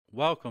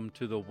Welcome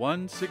to the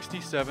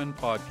 167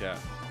 Podcast,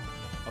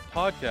 a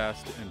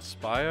podcast to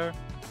inspire,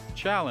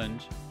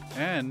 challenge,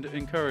 and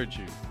encourage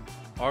you.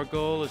 Our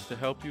goal is to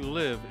help you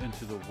live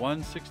into the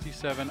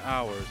 167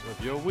 hours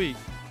of your week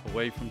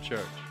away from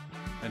church.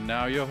 And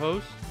now your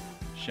host,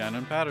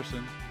 Shannon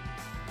Patterson.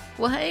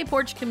 Well, hey,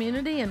 Porch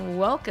community, and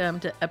welcome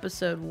to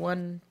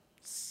episode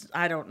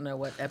I don't know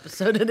what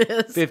episode it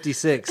is.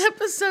 56.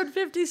 Episode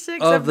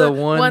 56 of the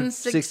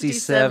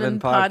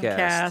 167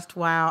 podcast.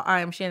 Wow,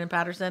 I am Shannon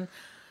Patterson,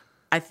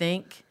 I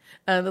think,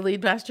 the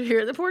lead pastor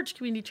here at the Porch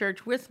Community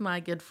Church with my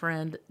good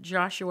friend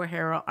Joshua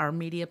Harrell, our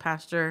media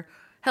pastor.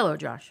 Hello,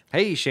 Josh.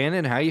 Hey,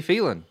 Shannon, how you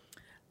feeling?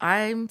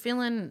 I'm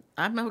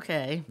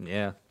okay.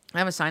 Yeah. I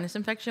have a sinus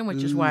infection,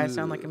 which is why I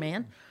sound like a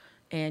man,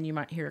 and you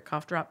might hear a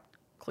cough drop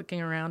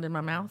clicking around in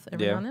my mouth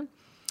every now and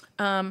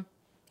then.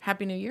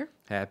 Happy New Year.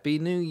 Happy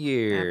New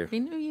Year. Happy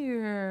New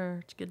Year.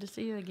 It's good to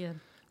see you again.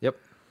 Yep.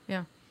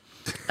 Yeah.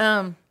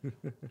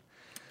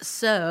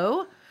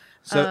 So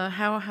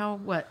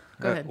what?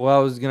 Go ahead. Well,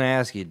 I was going to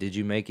ask you, did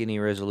you make any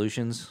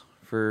resolutions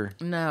for...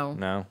 No.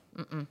 No?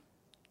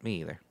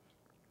 Me either.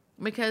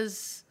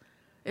 Because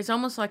it's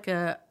almost like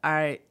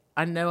I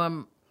know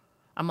I'm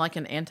like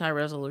an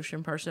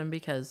anti-resolution person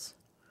because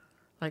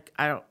like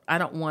I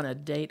don't want a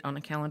date on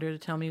a calendar to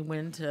tell me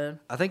when to...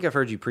 I think I've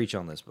heard you preach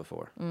on this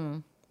before.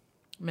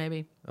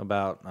 Maybe.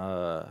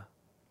 About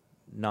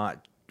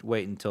not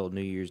waiting until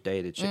New Year's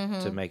Day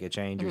to make a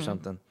change or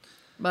something.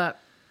 But,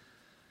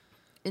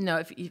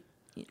 if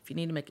you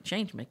need to make a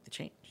change, make the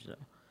change. So,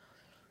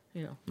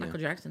 Michael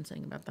Jackson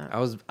sang about that. I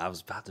was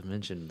about to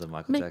mention the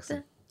Michael Jackson.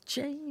 Make the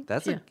change.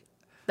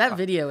 That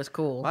video is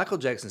cool. Michael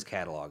Jackson's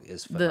catalog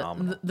is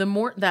phenomenal. The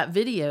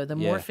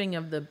morphing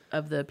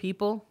of the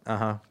people.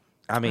 I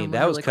mean,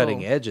 that was really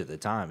cutting edge at the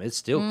time. It's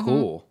still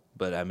cool,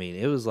 but I mean,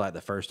 it was like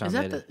the first time.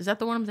 Is that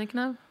the one I'm thinking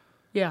of?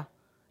 Yeah,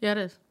 it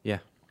is. Yeah,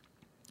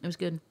 it was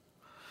good.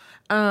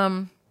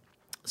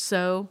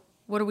 So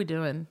what are we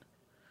doing?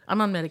 I'm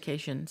on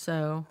medication,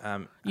 so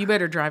you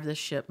better drive this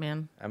ship,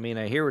 man. I mean,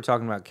 I hear we're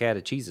talking about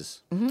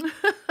Catechesis.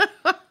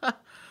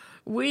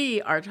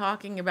 We are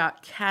talking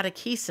about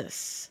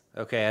Catechesis.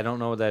 Okay, I don't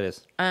know what that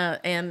is.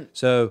 And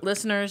so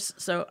listeners,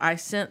 I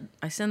send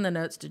the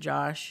notes to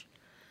Josh,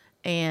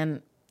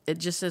 and it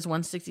just says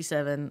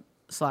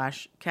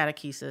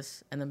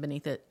 167/Catechesis, and then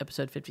beneath it,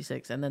 episode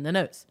 56, and then the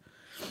notes.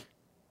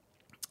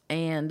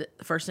 And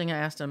the first thing I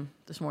asked him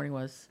this morning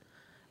was,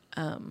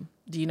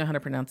 do you know how to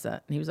pronounce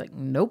that? And he was like,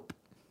 nope.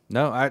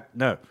 No.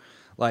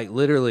 Like,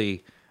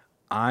 literally,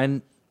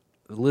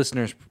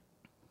 listeners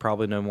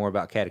probably know more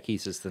about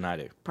catechesis than I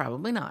do.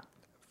 Probably not.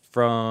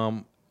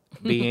 From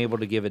being able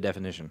to give a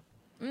definition.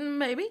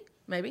 Maybe.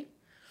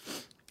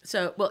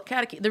 So, well,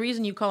 the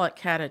reason you call it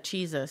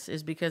Catechesis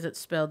is because it's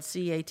spelled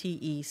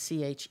Catechesis.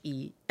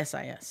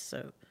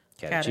 So,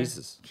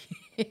 Catechesis.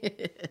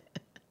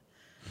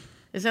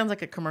 It sounds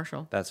like a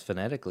commercial. That's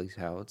phonetically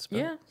how it's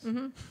spelled.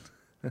 Yeah,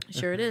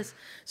 sure it is.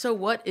 So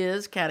what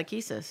is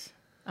catechesis?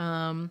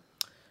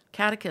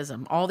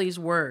 Catechism, all these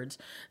words.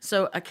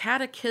 So a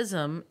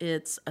catechism,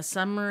 it's a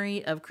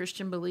summary of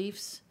Christian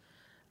beliefs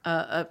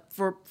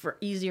for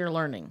easier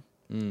learning,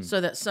 so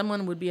that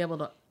someone would be able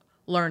to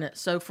learn it.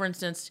 So, for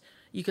instance,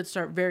 you could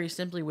start very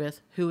simply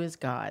with, who is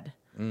God?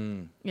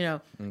 And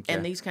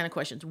these kind of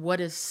questions. What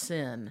is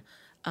sin?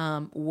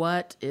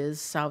 What is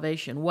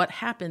salvation? What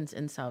happens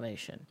in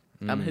salvation?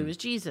 Who is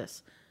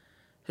Jesus?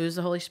 Who is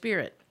the Holy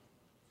Spirit?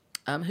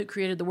 Who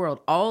created the world?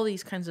 All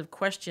these kinds of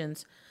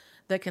questions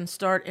that can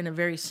start in a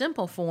very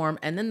simple form,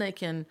 and then they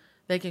can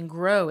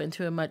grow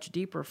into a much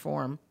deeper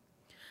form.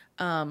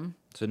 So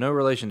no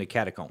relation to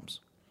catacombs.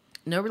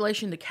 No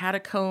relation to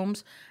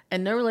catacombs,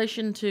 and no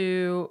relation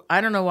to, I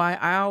don't know why,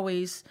 I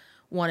always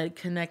wanted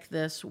to connect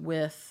this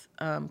with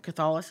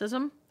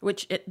Catholicism,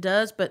 which it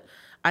does, but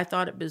I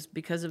thought it was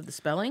because of the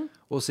spelling.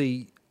 Well,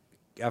 see,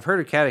 I've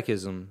heard of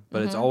catechism,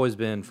 but it's always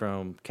been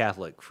from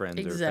Catholic friends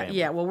or family.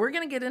 Yeah, well, we're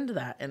going to get into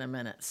that in a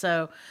minute.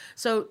 So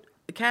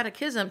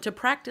catechism, to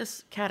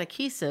practice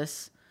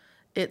catechesis,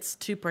 it's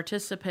to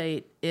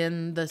participate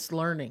in this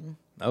learning.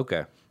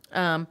 Okay.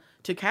 To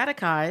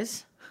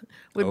catechize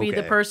would be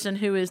the person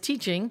who is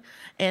teaching,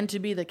 and to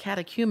be the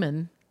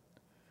catechumen.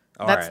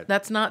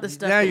 That's not the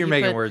stuff. Now you're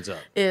making words up.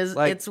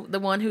 It's the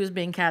one who is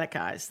being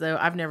catechized, though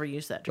I've never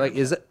used that term. Like,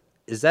 is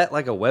that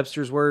like a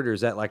Webster's word, or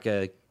is that like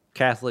a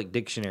Catholic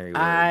dictionary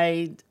word?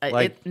 I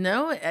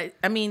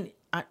mean,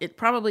 it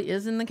probably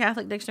is in the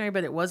Catholic dictionary,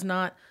 but it was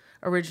not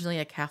originally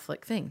a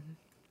Catholic thing.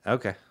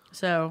 Okay.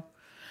 So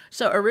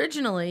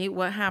originally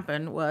what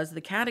happened was the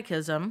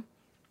catechism.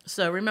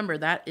 So remember,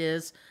 that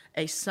is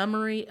a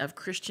summary of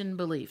Christian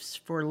beliefs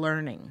for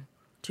learning,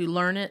 to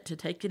learn it, to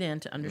take it in,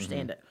 to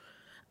understand it.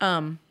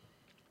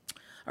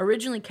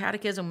 Originally,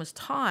 catechism was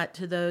taught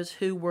to those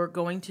who were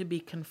going to be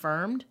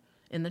confirmed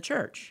in the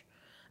church,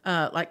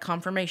 like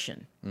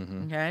confirmation.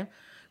 Okay,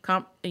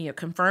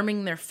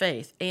 confirming their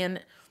faith, and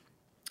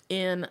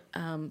in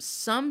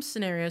some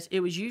scenarios, it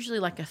was usually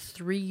like a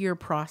 3-year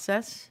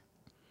process.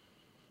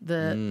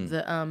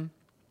 The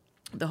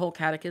whole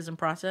catechism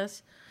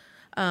process.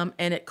 And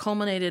it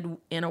culminated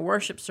in a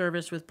worship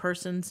service with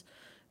persons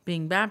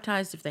being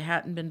baptized if they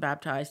hadn't been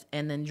baptized,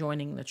 and then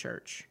joining the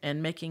church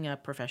and making a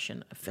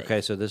profession of faith.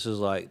 Okay, so this is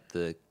like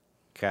the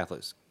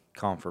Catholic's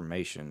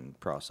confirmation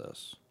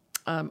process.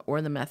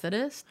 Or the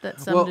Methodist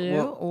that some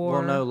do,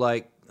 or no,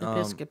 like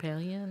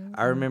Episcopalian.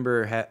 I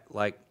remember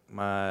like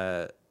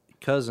my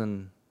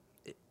cousin,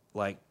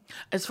 like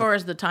As far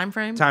as the time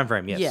frame?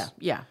 Yes.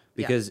 Yeah.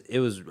 Because it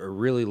was a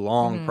really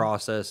long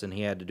process, and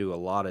he had to do a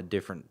lot of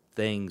different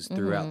things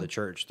throughout the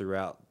church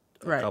throughout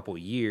a couple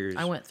years.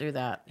 I went through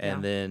that.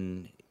 And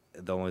then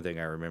the only thing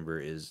I remember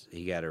is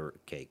he got a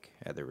cake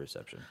at the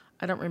reception.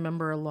 I don't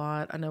remember a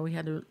lot. I know we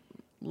had to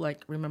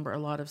remember a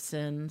lot of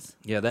sins.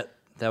 Yeah, that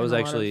was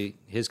actually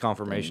his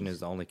confirmation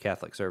is the only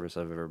Catholic service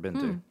I've ever been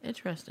to.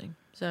 Interesting.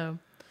 So,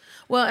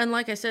 well, and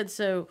like I said,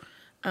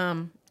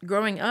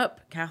 growing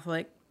up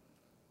Catholic,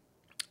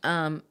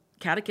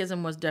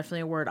 catechism was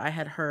definitely a word I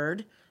had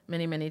heard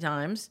many, many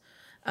times,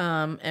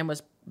 and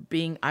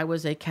I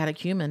was a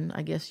catechumen,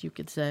 I guess you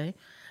could say.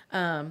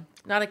 Not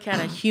a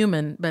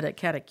catechumen, but a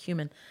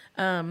catechumen.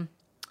 And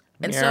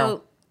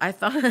so I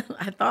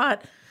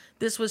thought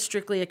this was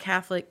strictly a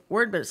Catholic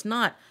word, but it's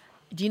not.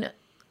 Do you know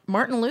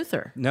Martin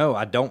Luther? No,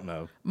 I don't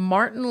know.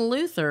 Martin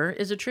Luther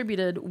is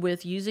attributed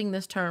with using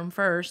this term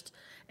first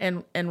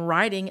and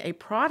writing a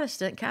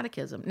Protestant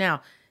catechism.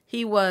 Now,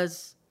 he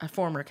was a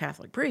former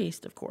Catholic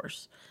priest, of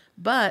course,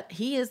 but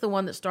he is the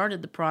one that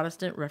started the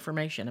Protestant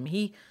Reformation. I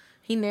mean,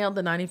 he nailed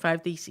the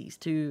 95 Theses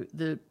to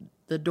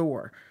the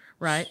door,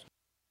 right?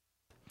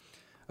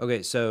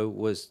 Okay, so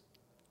was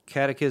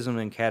catechism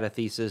and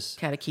catechesis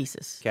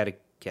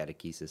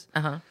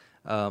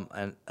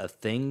a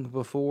thing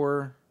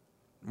before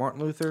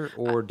Martin Luther,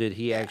 or did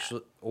he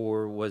actually,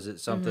 or was it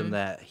something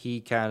that he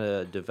kind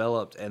of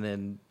developed and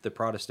then the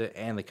Protestant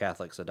and the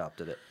Catholics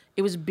adopted it?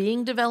 It was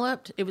being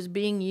developed. It was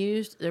being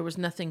used. There was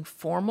nothing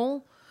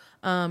formal,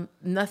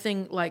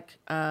 nothing like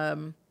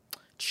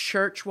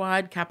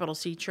church-wide, capital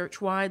C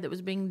church-wide, that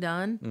was being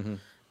done.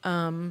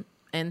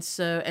 And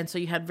so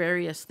you had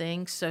various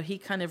things. So he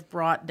kind of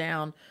brought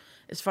down,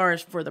 as far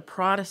as for the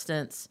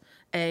Protestants,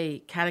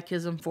 a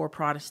catechism for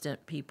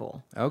Protestant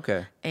people.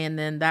 Okay. And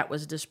then that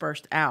was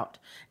dispersed out.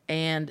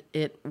 And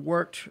it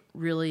worked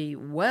really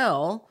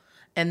well.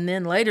 And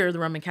then later, the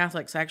Roman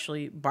Catholics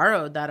actually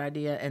borrowed that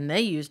idea, and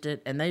they used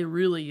it, and they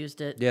really used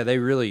it. Yeah, they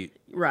really...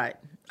 Right.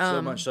 So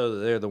much so that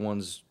they're the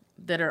ones...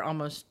 that are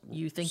almost,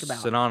 you think about.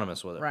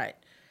 Synonymous with it. Right.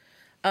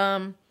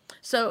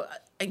 So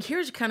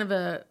here's kind of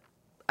a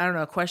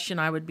question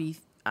I would be,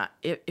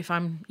 if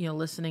I'm,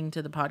 listening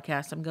to the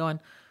podcast, I'm going,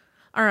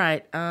 all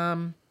right,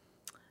 am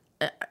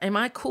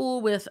I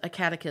cool with a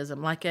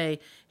catechism? Like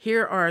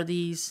here are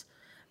these,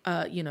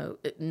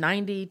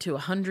 90 to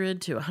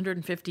 100 to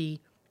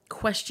 150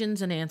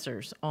 questions and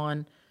answers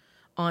on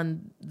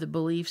the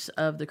beliefs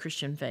of the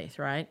Christian faith,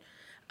 right?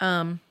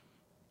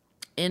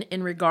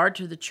 In regard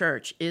to the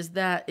church, is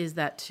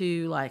that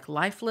too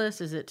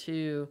lifeless? Is it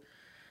too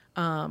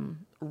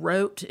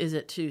rote? Is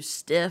it too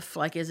stiff?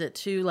 Is it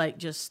too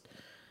just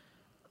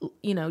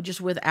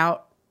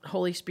without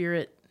Holy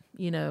Spirit,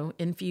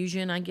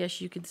 infusion, I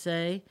guess you could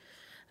say.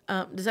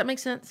 Does that make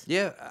sense?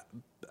 Yeah.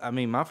 I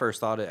mean, my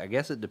first thought, I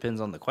guess it depends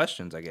on the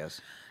questions, I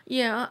guess.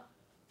 Yeah.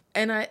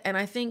 And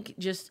I think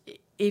just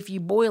if you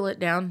boil it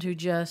down to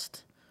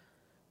just,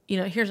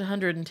 here's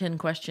 110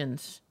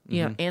 questions,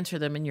 answer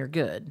them and you're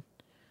good.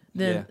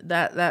 Then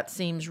that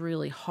seems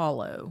really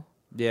hollow.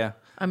 Yeah.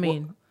 I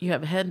mean, you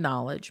have head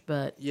knowledge,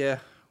 but... Yeah,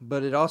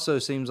 but it also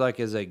seems like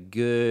is a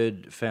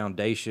good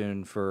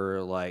foundation for,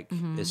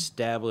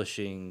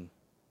 establishing...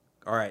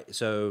 All right,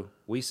 so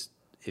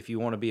if you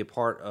want to be a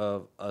part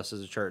of us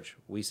as a church,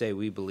 we say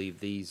we believe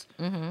these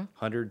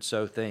 100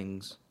 so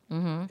things.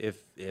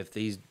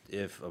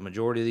 If a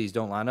majority of these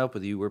don't line up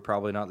with you, we're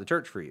probably not the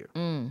church for you.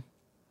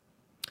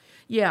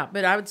 Yeah,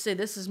 but I would say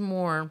this is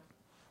more...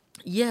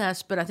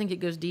 Yes, but I think it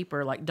goes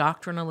deeper,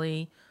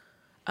 doctrinally...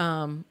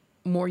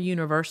 more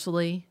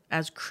universally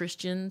as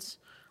Christians,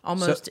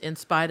 almost in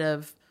spite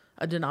of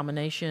a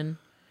denomination.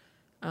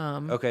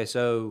 Okay,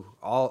 so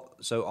all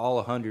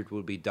 100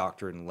 would be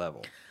doctrine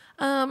level.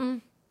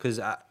 Because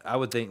I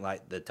would think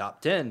the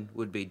top 10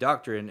 would be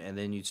doctrine, and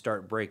then you'd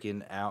start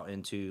breaking out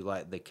into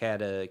the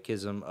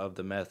Catechism of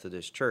the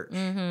Methodist Church,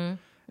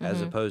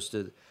 as opposed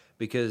to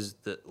because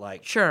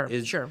sure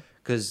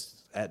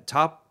because at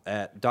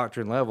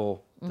doctrine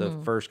level. The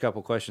first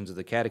couple questions of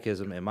the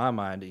catechism, in my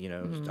mind,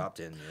 is top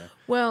 10.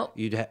 Well,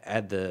 you'd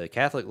add the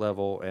Catholic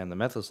level and the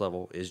Methodist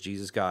level. Is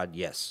Jesus God?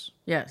 Yes.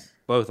 Yes.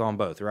 Both on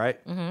both, right?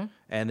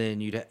 And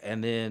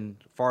then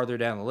farther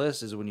down the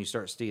list is when you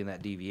start seeing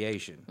that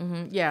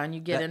deviation. Yeah, and you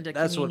get into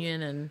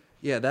communion and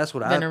that's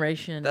what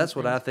veneration. That's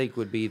what I think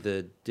would be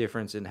the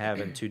difference in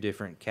having two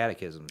different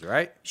catechisms,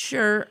 right?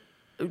 Sure.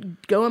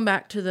 Going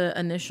back to the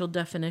initial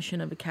definition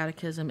of a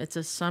catechism, it's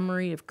a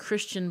summary of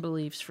Christian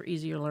beliefs for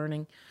easier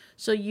learning.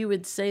 So you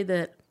would say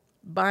that,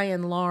 by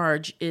and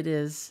large, it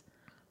is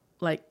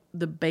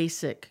the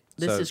basic.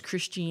 This is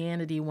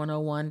Christianity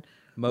 101.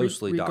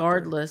 Mostly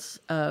regardless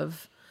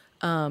of,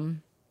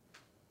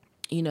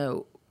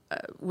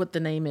 what the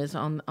name is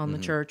on the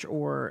church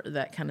or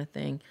that kind of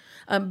thing.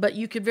 But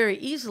you could very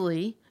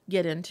easily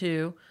get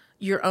into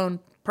your own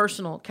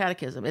personal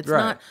catechism.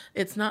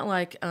 It's not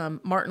like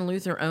Martin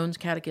Luther owns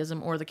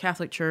catechism or the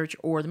Catholic Church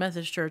or the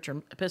Methodist Church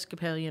or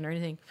Episcopalian or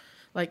anything.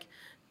 Like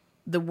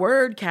the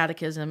word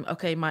catechism,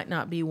 okay, might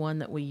not be one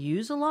that we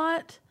use a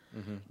lot,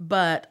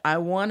 but I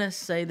want to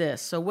say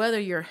this. So whether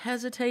you're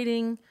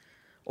hesitating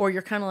or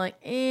you're kind of like,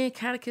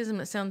 catechism,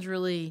 it sounds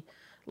really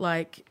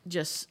like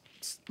just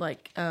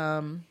like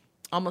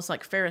almost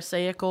like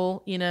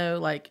Pharisaical,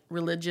 like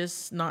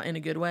religious, not in a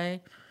good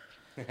way.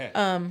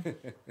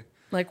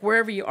 Like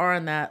wherever you are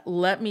in that,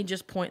 let me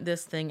just point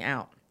this thing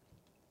out.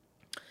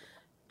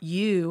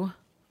 You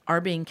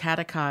are being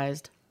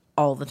catechized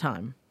all the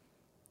time.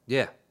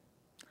 Yeah.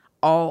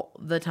 All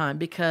the time,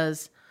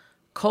 because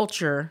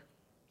culture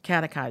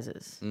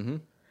catechizes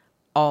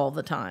all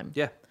the time.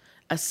 Yeah.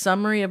 A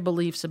summary of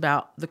beliefs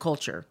about the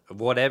culture.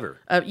 Whatever.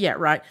 Yeah,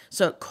 right.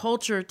 So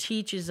culture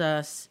teaches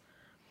us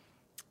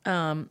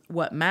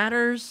what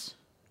matters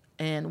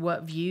and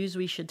what views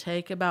we should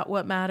take about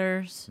what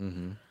matters.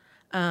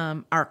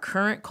 Our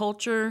current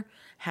culture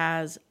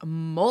has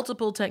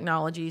multiple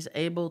technologies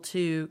able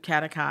to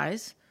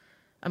catechize.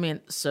 I mean,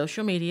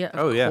 social media,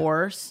 of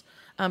course.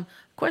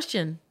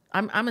 Question,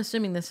 I'm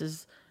assuming this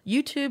is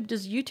YouTube.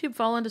 Does YouTube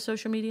fall into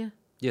social media?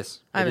 Yes.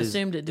 I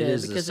assumed it did. It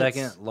is because the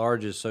second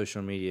largest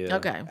social media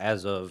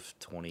as of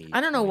 2020.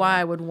 I don't know why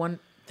I would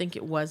think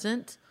it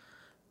wasn't,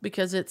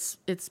 because it's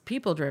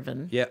people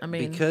driven. Yeah, I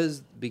mean,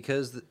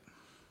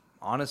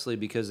 honestly,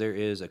 because there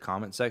is a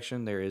comment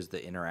section, there is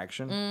the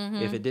interaction.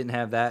 If it didn't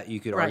have that, you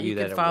could argue you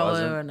that could it follow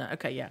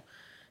wasn't.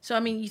 So I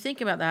mean, you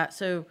think about that.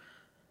 So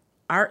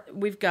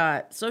we've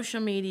got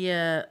social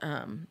media,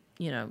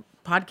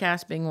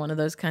 podcast being one of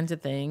those kinds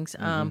of things.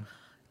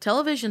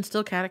 Television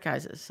still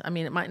catechizes. I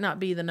mean, it might not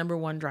be the number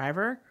one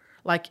driver.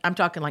 Like I'm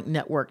talking like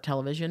network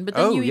television, but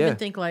then even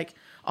think like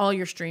all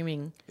your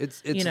streaming,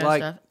 it's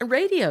like stuff.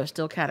 Radio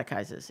still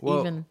catechizes.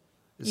 Well, even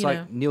it's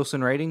like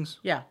Nielsen ratings.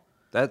 Yeah,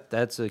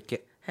 that's a.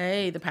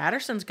 Hey, the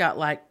Pattersons got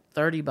like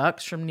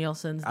 $30 from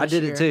Nielsen's. I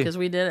did it too because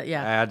we did it.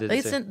 Yeah, I did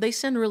it too. They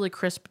send really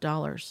crisp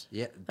dollars.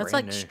 Yeah, that's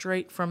like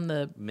straight from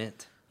the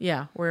mint.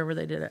 Yeah, wherever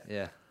they did it.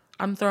 Yeah,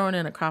 I'm throwing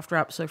in a cough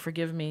drop, so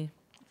forgive me,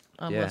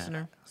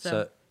 listener.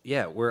 So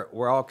yeah,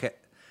 we're all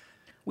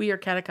we are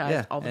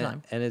catechized all the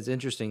time, and it's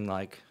interesting.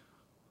 Like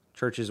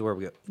churches where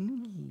we go.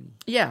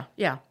 Yeah.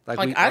 Like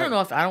I don't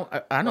know if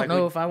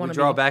I want to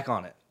draw back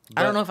on it.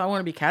 I don't know if I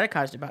want to be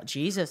catechized about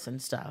Jesus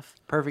and stuff.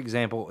 Perfect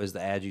example is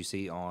the ad you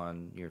see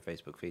on your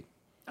Facebook feed.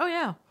 Oh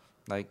yeah,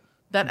 like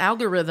that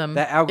algorithm.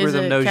 That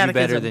algorithm knows you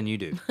better than you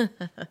do.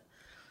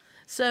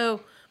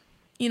 So,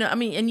 I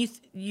mean, and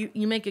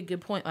you make a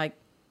good point. Like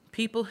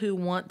people who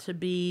want to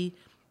be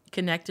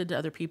connected to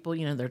other people,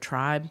 their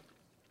tribe,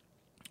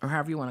 or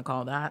however you want to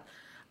call that.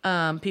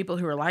 People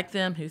who are like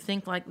them, who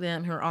think like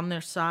them, who are on their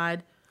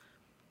side,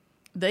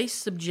 they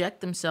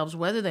subject themselves,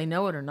 whether they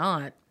know it or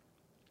not,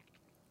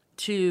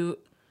 to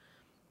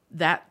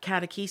that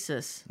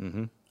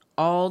catechesis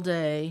all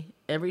day,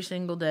 every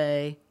single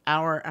day,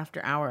 hour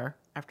after hour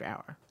after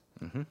hour.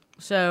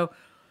 So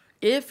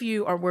if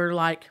we're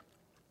like,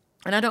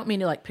 and I don't mean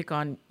to like pick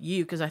on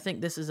you, because I think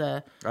this is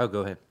go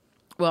ahead.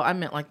 Well, I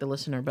meant like the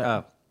listener,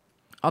 but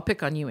I'll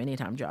pick on you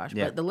anytime, Josh.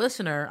 Yeah. But the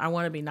listener, I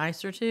want to be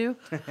nicer to.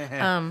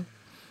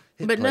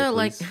 But play, no,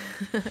 please.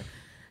 like,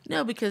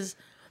 no, because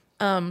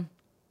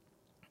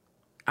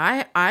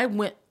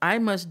I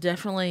most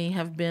definitely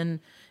have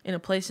been in a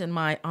place on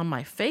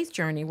my faith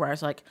journey where I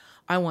was like,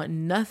 I want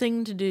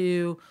nothing to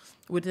do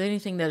with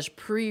anything that is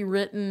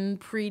pre-written,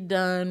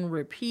 pre-done,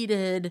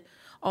 repeated,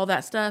 all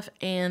that stuff.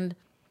 And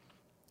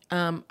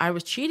I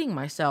was cheating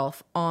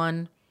myself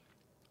on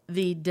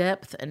the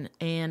depth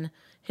and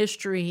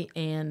history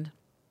and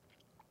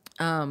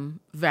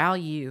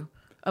value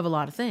of a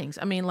lot of things.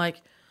 I mean,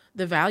 like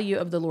the value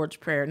of the Lord's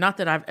Prayer. Not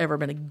that I've ever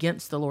been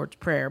against the Lord's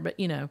Prayer, but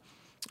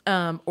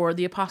or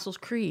the Apostles'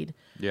 Creed.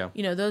 Yeah.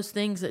 Those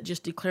things that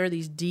just declare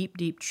these deep,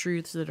 deep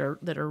truths that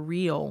are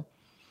real.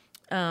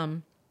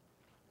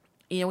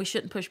 We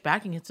shouldn't push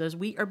back against those.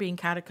 We are being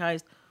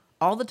catechized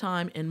all the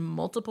time in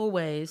multiple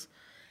ways,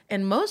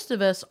 and most of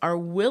us are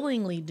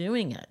willingly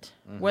doing it,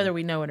 whether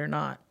we know it or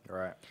not.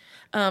 Right.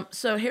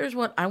 So here's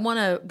what I want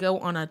to go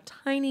on a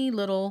tiny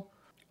little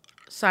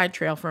side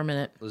trail for a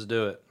minute. Let's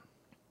do it.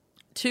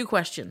 2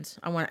 questions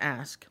I want to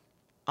ask.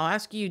 I'll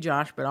ask you,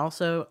 Josh, but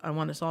also I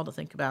want us all to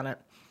think about it.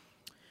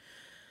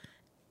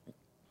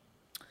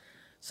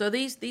 So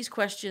these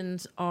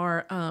questions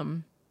are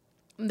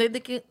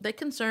they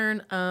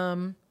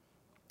concern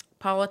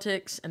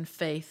politics and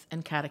faith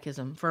and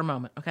catechism for a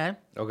moment, okay?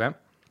 Okay.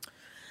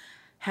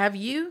 Have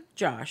you,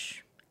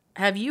 Josh,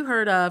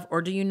 heard of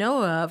or do you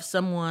know of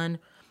someone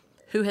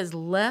who has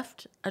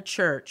left a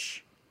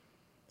church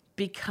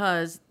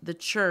because the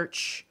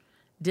church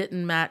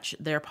didn't match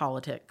their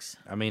politics?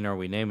 I mean, are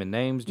we naming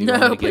names? Do you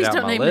want me to please get out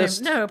don't my name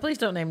list? names. No, please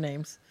don't name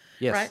names.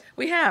 Yes. Right?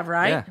 We have,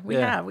 right?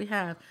 Yeah, we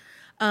have.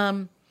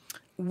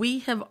 We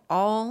have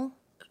all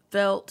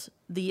felt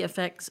the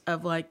effects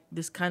of like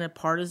this kind of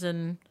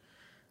partisan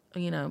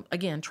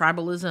again,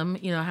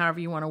 tribalism, however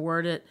you want to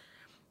word it.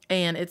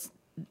 And it's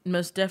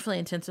most definitely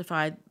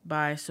intensified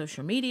by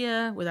social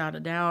media, without a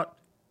doubt.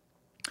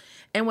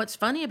 And what's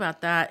funny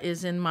about that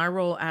is in my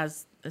role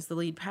as the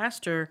lead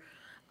pastor,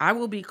 I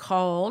will be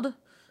called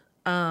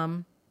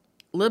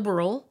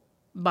liberal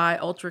by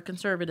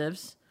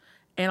ultra-conservatives,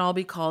 and I'll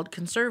be called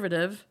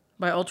conservative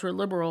by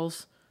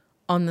ultra-liberals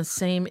on the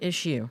same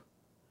issue.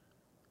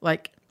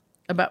 Like,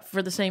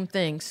 for the same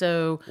thing.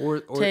 So or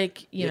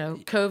take,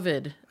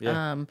 COVID,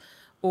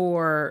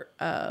 or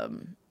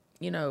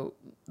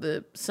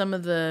some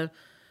of the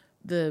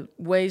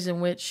ways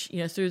in which,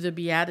 through the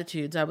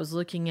Beatitudes, I was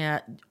looking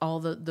at all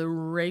the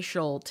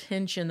racial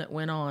tension that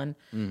went on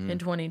in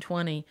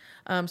 2020.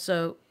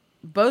 So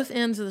both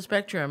ends of the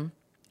spectrum,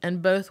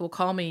 and both will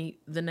call me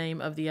the name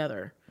of the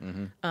other.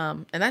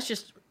 And that's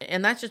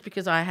just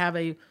because I have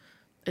a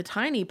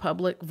tiny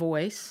public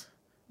voice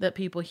that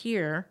people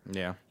hear.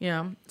 Yeah.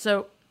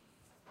 So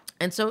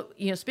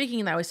speaking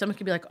in that way, someone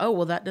could be like, oh,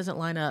 well, that doesn't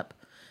line up.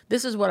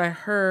 This is what I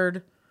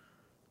heard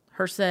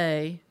her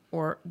say,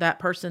 or that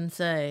person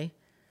say,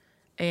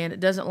 and it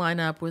doesn't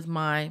line up with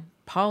my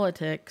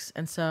politics,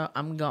 and so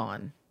I'm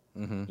gone.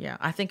 Yeah,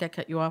 I think I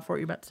cut you off. What were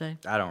you about to say?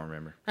 I don't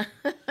remember.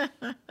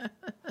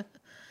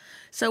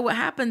 So what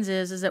happens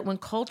is that when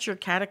culture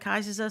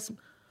catechizes us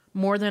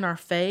more than our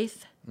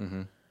faith,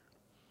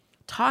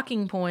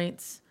 talking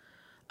points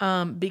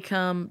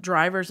become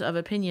drivers of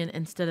opinion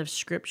instead of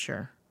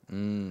Scripture.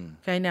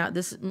 Okay, now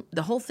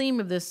the whole theme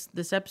of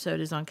this episode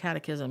is on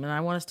catechism, and I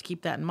want us to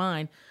keep that in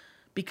mind,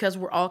 because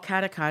we're all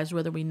catechized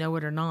whether we know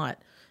it or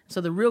not. So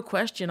the real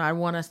question I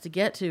want us to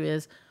get to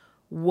is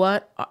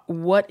what's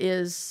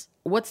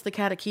the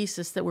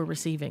catechesis that we're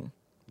receiving?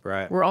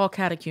 Right. We're all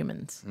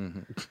catechumens.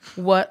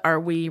 What are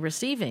we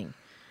receiving?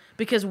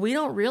 Because we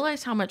don't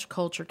realize how much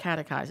culture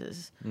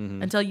catechizes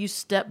until you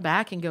step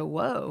back and go,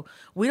 whoa.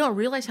 We don't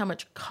realize how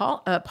much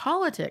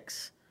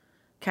politics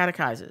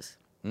catechizes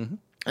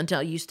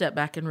until you step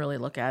back and really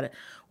look at it.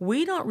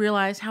 We don't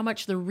realize how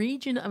much the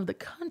region of the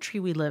country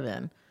we live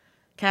in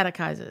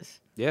catechizes.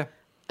 Yeah.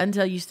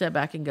 Until you step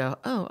back and go,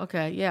 oh,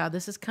 okay, yeah,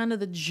 this is kind of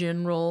the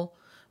general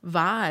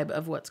vibe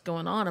of what's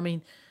going on. I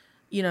mean,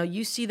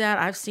 you see that.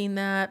 I've seen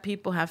that.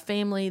 People have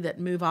family that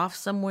move off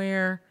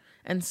somewhere,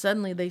 and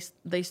suddenly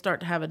they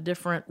start to have a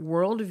different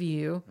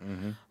worldview.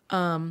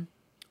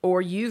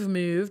 Or you've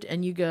moved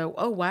and you go,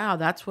 oh, wow,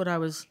 that's what I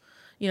was,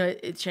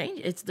 it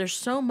changed. There's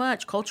so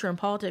much culture and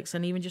politics,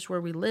 and even just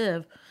where we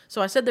live.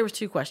 So I said there was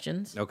 2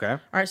 questions. Okay. All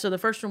right, so the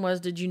first one was,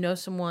 did you know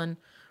someone,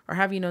 or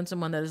have you known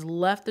someone that has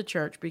left the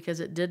church because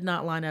it did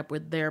not line up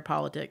with their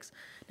politics?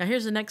 Now,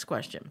 here's the next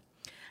question.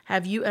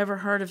 Have you ever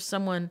heard of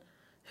someone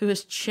who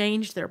has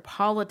changed their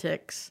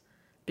politics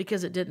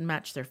because it didn't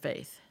match their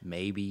faith?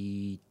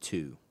 Maybe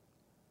 2.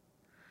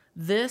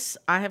 This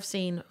I have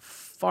seen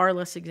far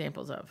less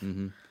examples of.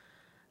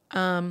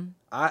 From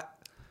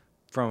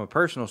a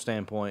personal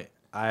standpoint,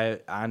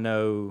 I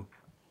know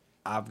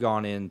I've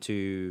gone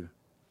into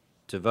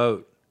to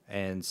vote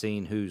and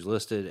seen who's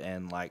listed,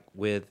 and like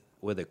with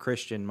a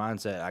Christian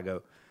mindset, I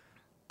go,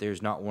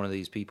 there's not one of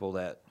these people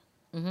that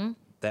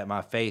that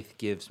my faith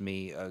gives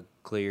me a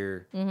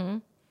clear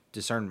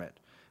discernment,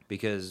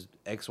 because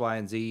X, Y,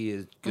 and Z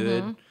is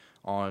good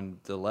on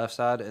the left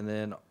side, and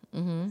then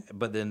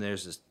but then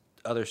there's this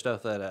other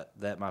stuff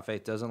that my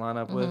faith doesn't line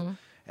up with,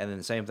 and then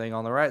the same thing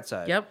on the right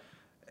side. Yep.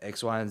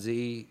 X, Y, and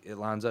Z, it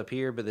lines up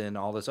here, but then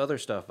all this other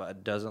stuff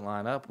doesn't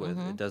line up with.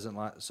 It doesn't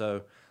line.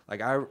 So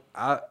like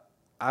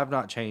I've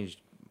not changed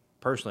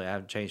personally. I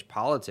haven't changed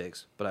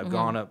politics, but I've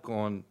gone up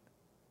going,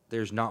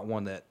 there's not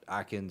one that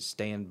I can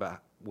stand by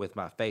with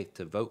my faith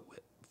to vote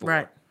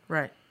for.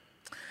 Right.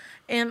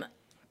 And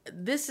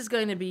this is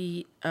going to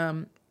be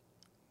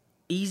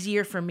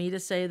easier for me to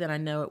say than I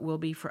know it will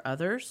be for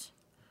others,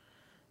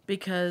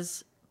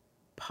 because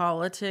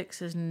politics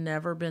has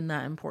never been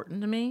that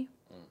important to me.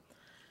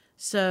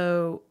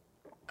 So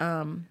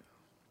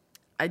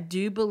I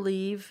do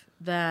believe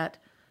that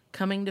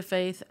coming to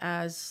faith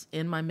as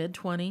in my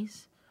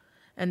mid-20s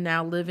and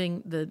now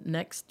living the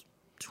next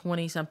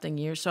 20-something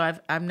years. So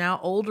I'm now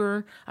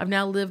older. I've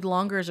now lived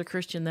longer as a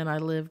Christian than I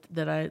lived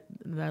that I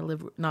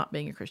lived not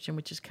being a Christian,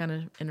 which is kind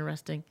of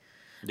interesting.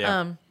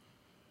 Yeah.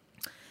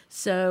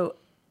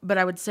 But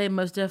I would say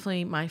most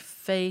definitely my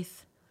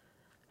faith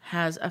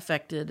has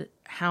affected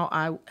how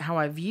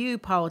I view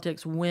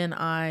politics when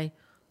I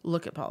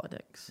look at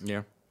politics.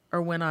 Yeah.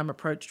 Or when I'm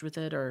approached with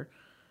it, or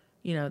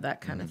that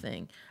kind of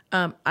thing.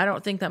 I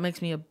don't think that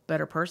makes me a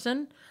better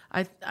person.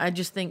 I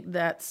just think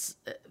that's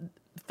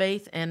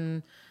faith,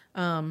 and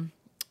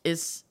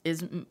it's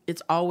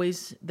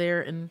always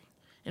there in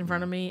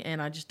front of me,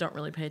 and I just don't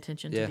really pay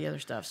attention to the other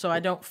stuff. So I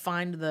don't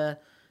find the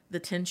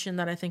tension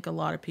that I think a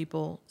lot of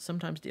people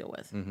sometimes deal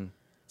with.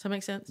 Does that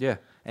make sense? Yeah.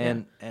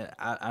 And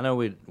I know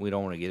we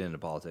don't want to get into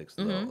politics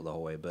the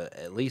whole way, but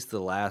at least the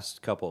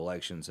last couple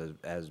elections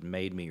has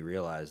made me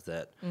realize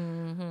that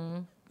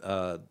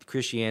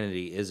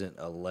Christianity isn't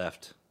a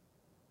left.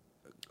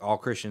 All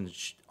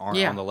Christians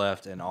aren't on the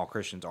left, and all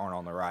Christians aren't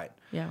on the right.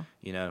 Yeah.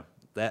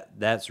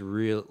 that's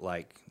real.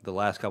 Like the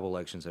last couple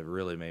elections have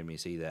really made me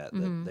see that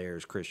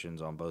there's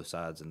Christians on both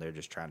sides, and they're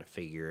just trying to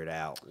figure it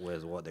out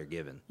with what they're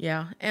given.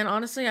 Yeah, and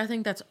honestly, I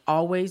think that's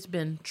always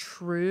been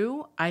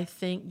true. I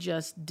think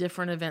just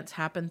different events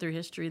happen through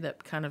history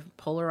that kind of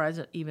polarize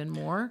it even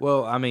more.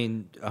 Well, I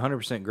mean,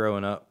 100%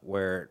 growing up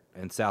where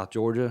in South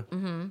Georgia,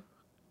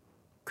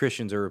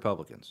 Christians are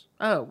Republicans.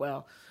 Oh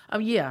well,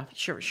 yeah,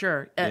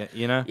 sure. Yeah,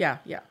 you know? Yeah.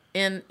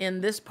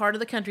 In this part of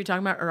the country,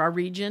 talking about or our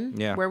region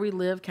where we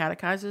live,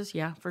 catechizes,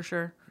 yeah, for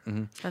sure.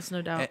 That's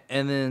no doubt.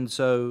 And then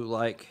so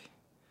like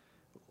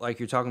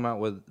you're talking about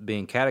with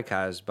being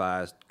catechized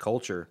by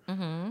culture.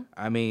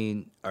 I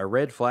mean, a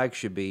red flag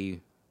should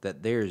be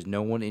that there is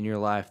no one in your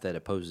life that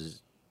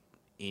opposes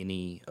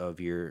any of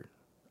your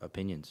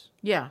opinions.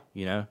 Yeah.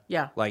 You know?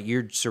 Yeah. Like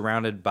you're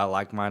surrounded by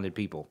like-minded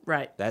people.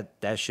 Right.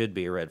 That should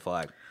be a red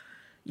flag.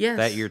 Yes.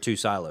 That you're too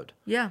siloed.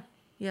 Yeah.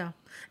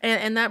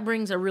 And that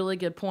brings a really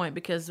good point,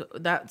 because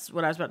that's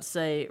what I was about to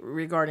say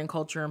regarding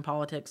culture and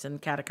politics and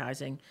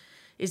catechizing,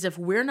 is if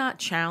we're not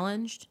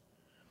challenged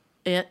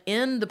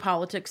in the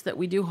politics that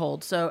we do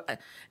hold. So,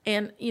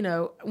 and, you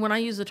know, when I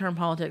use the term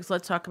politics,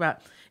 let's talk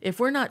about if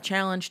we're not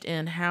challenged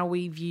in how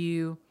we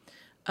view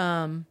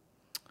the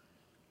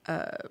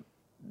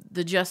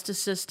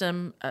justice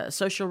system,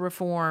 social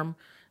reform,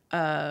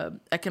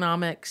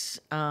 economics,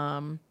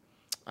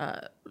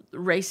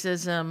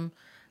 racism,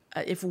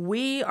 if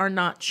we are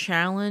not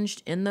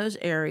challenged in those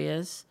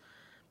areas,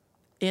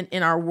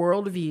 in our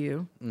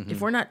worldview, if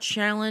we're not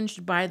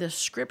challenged by the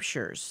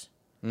scriptures,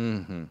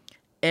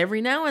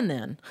 every now and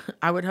then,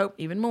 I would hope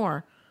even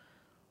more,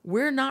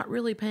 we're not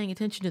really paying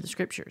attention to the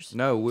scriptures.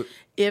 No.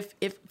 If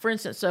for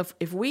instance, so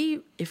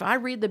if I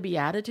read the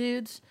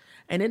Beatitudes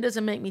and it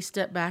doesn't make me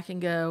step back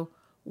and go,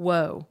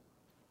 whoa,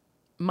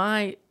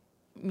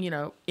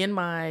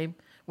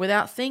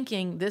 without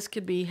thinking, this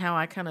could be how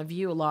I kind of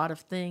view a lot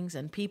of things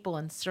and people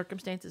and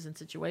circumstances and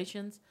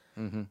situations.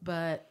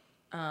 But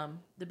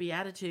the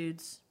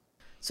Beatitudes.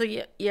 So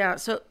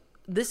so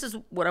this is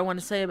what I want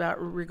to say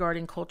about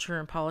regarding culture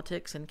and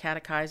politics and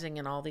catechizing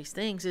and all these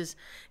things is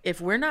if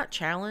we're not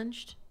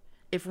challenged,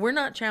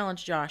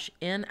 Josh,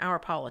 in our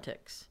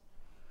politics,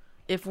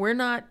 if we're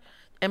not,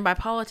 and by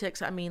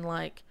politics, I mean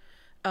like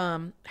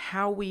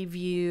how we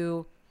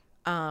view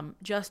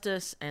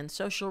justice and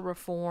social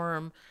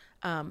reform,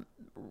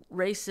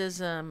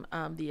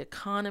 racism, the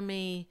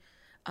economy,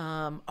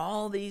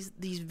 all these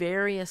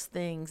various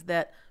things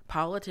that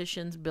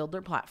politicians build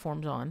their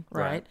platforms on,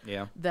 right?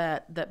 Yeah.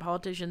 That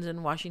politicians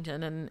in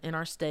Washington and in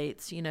our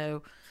states,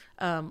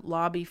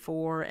 lobby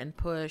for and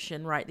push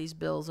and write these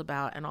bills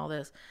about and all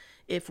this.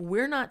 If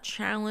we're not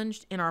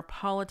challenged in our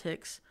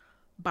politics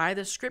by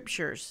the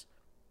scriptures,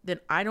 then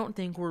I don't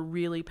think we're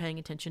really paying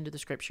attention to the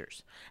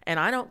scriptures. And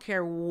I don't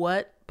care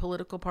what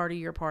political party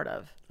you're part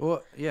of.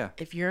 Well, yeah.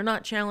 If you're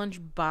not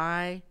challenged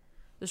by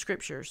the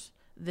scriptures,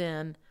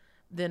 then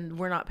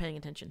we're not paying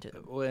attention to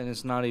them. Well, and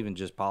it's not even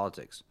just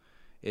politics.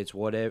 It's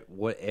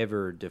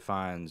whatever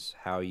defines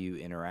how you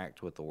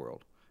interact with the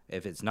world.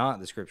 If it's not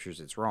the scriptures,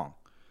 it's wrong.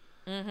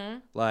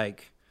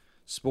 Like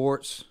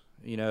sports,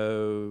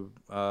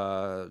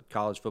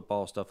 college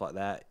football, stuff like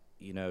that,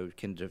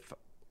 can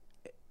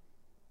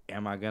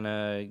am I going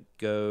to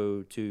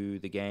go to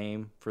the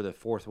game for the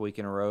fourth week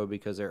in a row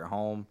because they're at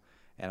home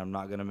and I'm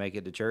not going to make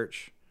it to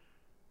church?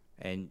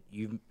 And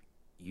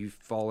you've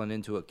fallen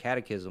into a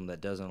catechism that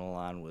doesn't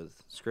align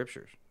with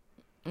scriptures.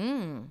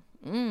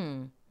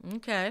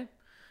 Okay.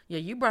 Yeah,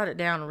 you brought it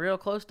down real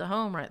close to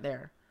home right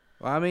there.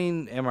 Well, I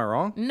mean, am I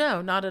wrong?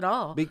 No, not at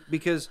all.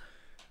 Because,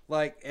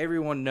 like,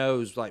 everyone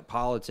knows, like,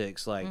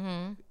 politics, like,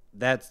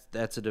 that's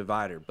a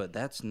divider, but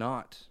that's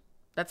not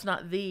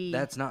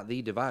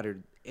the divider.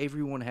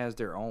 Everyone has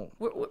their own.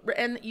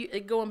 And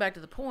going back to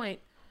the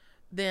point,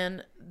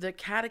 then the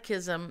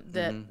catechism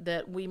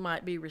that we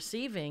might be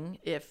receiving,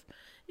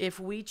 if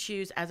we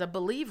choose as a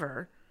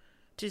believer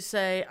to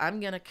say, I'm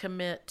going to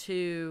commit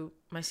to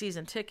my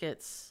season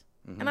tickets,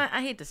 and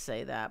I hate to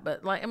say that,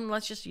 but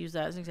let's just use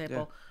that as an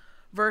example,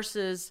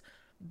 versus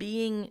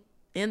being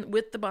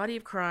with the body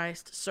of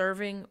Christ,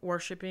 serving,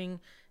 worshiping,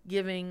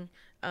 giving,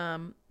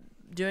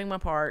 doing my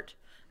part,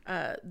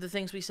 the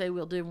things we say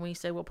we'll do when we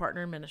say we'll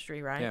partner in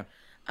ministry, right?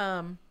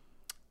 Yeah.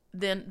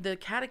 Then the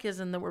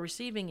catechism that we're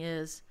receiving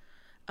is,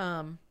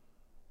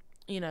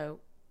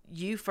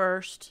 you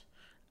first,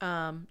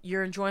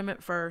 your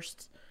enjoyment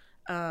first,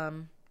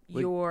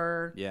 which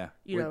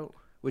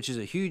is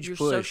a huge your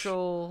push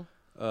social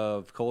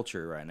of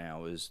culture right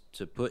now, is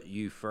to put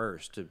you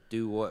first, to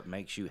do what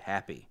makes you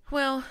happy.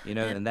 Well,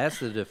 and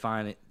that's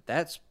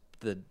that's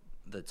the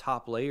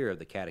top layer of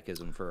the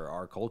catechism for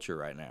our culture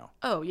right now.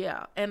 Oh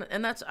yeah,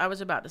 and that's, I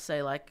was about to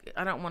say, like,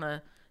 I don't want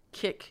to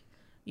kick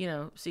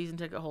season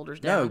ticket holders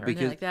down or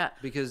anything like that,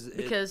 because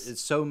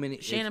it's so many.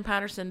 Shannon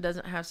Patterson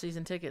doesn't have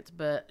season tickets,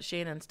 but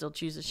Shannon still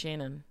chooses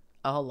Shannon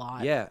a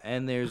lot. Yeah,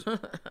 and there's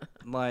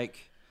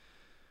like,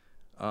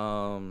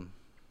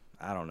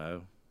 I don't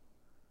know,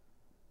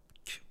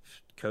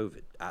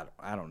 COVID.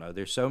 I don't know.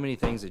 There's so many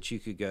things that you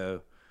could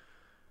go,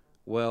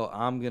 well,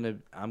 I'm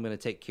gonna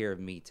take care of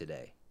me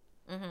today.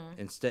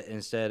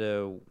 instead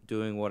of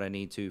doing what I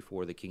need to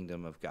for the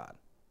kingdom of God.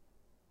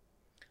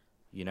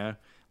 You know,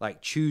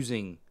 like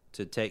choosing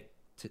to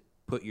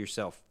put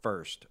yourself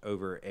first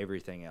over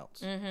everything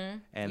else.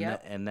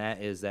 And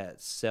that is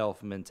that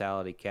self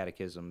mentality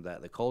catechism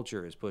that the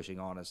culture is pushing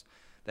on us,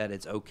 that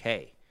it's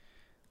okay.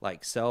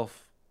 Like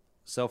self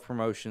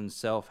promotion,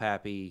 self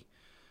happy,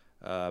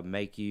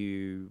 make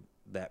you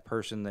that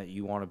person that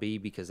you want to be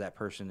because that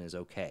person is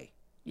okay.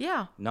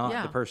 Yeah.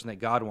 Not the person that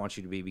God wants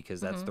you to be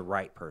because that's the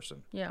right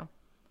person. Yeah.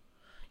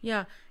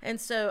 Yeah.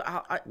 And so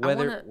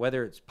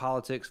whether it's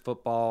politics,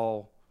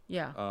 football,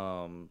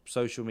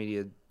 social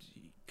media,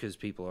 because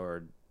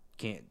people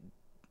can't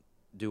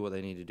do what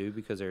they need to do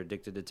because they're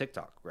addicted to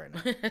TikTok right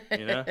now.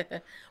 You know?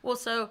 Well,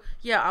 so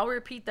I'll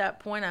repeat that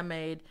point I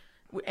made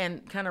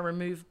and kind of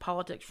remove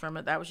politics from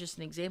it. That was just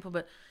an example.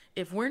 But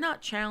if we're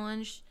not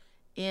challenged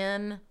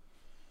in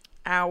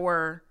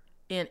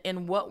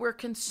in what we're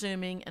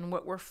consuming and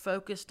what we're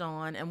focused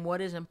on and what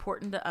is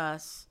important to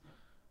us,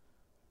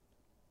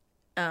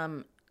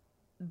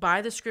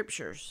 by the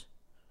scriptures,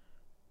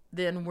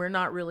 then we're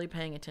not really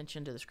paying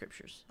attention to the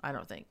scriptures, I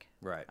don't think.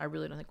 Right. I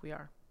really don't think we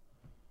are.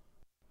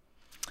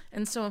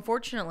 And so,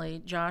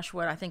 unfortunately, Josh,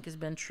 what I think has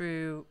been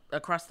true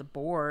across the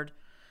board,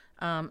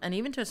 and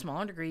even to a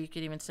smaller degree, you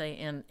could even say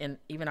in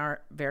even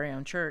our very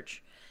own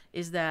church,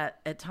 is that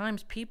at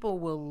times people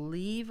will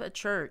leave a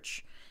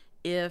church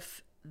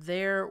if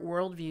their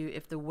worldview,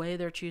 if the way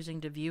they're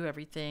choosing to view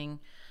everything,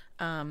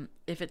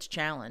 if it's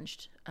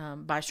challenged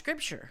by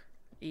Scripture,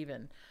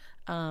 even.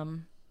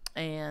 And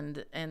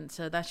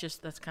so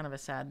that's kind of a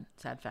sad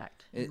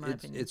fact, in my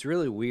opinion. It's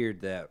really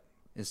weird that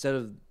instead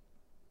of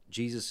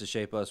Jesus to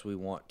shape us, we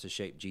want to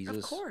shape Jesus.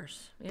 Of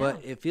course. Yeah.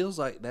 But it feels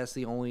like that's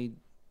the only,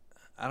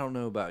 I don't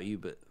know about you,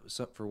 but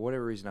for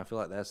whatever reason, I feel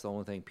like that's the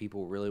only thing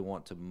people really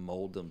want to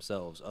mold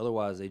themselves.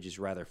 Otherwise, they just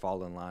rather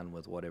fall in line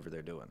with whatever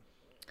they're doing.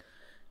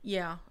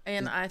 Yeah.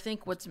 And I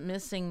think what's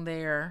missing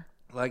there,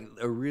 like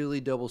a really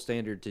double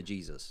standard to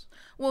Jesus.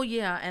 Well,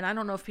 yeah, and I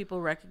don't know if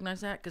people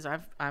recognize that because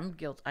I'm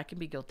guilty. I can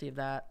be guilty of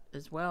that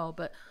as well.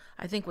 But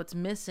I think what's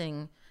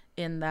missing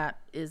in that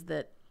is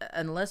that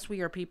unless we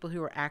are people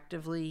who are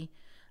actively,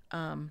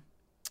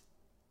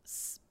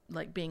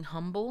 like being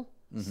humble,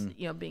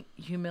 being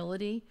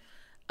humility,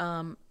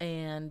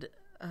 and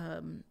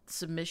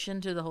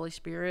submission to the Holy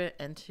Spirit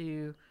and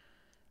to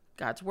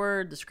God's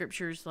Word, the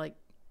Scriptures. Like,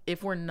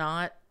 if we're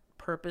not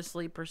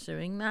purposely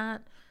pursuing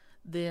that,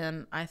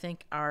 then I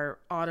think our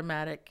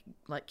automatic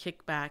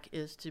kickback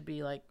is to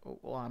be like,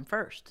 well, I'm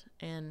first,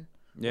 and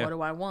what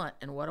do I want,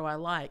 and what do I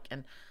like,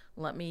 and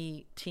let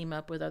me team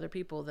up with other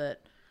people that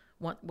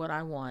want what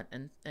I want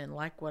and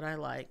like what I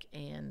like,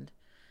 and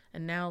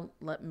now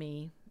let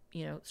me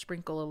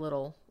sprinkle a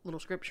little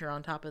scripture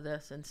on top of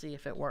this and see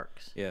if it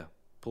works. Yeah,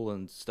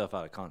 pulling stuff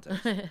out of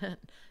context.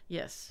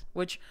 Yes,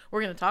 which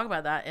we're going to talk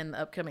about that in the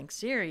upcoming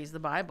series, the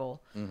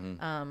Bible.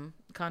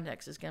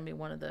 Context is going to be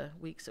one of the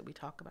weeks that we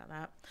talk about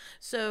that.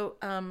 So,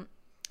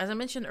 as I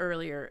mentioned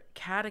earlier,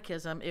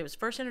 catechism, it was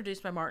first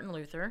introduced by Martin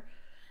Luther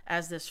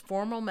as this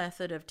formal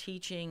method of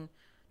teaching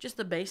just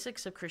the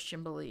basics of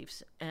Christian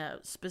beliefs,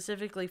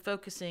 specifically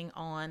focusing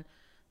on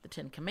the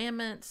Ten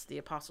Commandments, the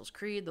Apostles'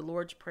 Creed, the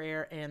Lord's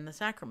Prayer, and the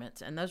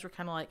sacraments. And those were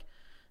kind of like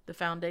the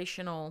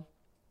foundational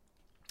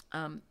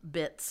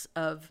bits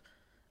of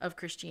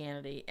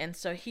Christianity. And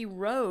so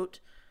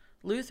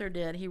Luther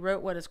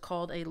wrote what is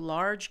called a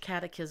large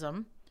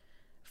catechism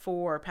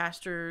for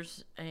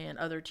pastors and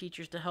other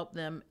teachers to help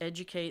them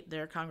educate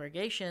their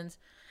congregations.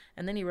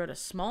 And then he wrote a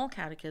small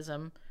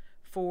catechism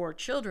for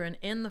children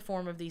in the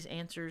form of these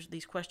answers,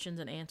 these questions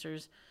and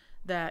answers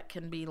that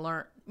can be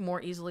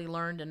more easily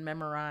learned and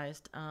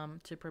memorized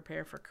to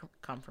prepare for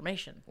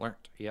confirmation.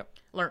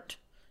 Learnt,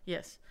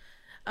 yes.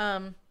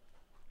 And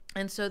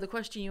so the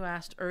question you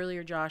asked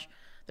earlier, Josh,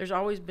 there's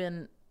always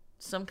been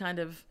some kind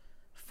of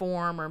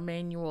form or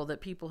manual that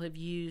people have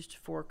used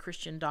for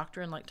Christian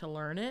doctrine, like to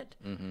learn it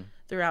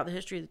throughout the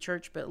history of the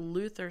church. But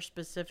Luther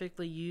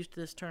specifically used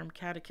this term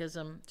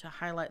catechism to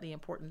highlight the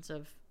importance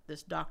of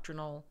this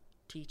doctrinal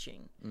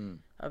teaching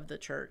of the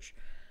church.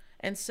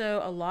 And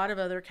so a lot of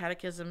other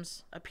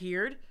catechisms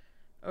appeared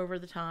over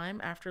the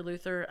time after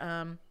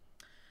Luther.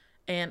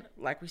 And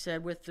like we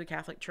said, with the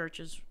Catholic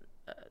churches,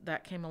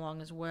 that came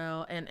along as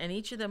well. And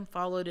each of them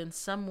followed in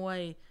some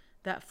way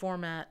that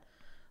format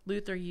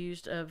Luther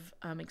used of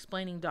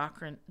explaining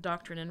doctrine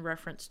in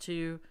reference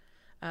to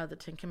the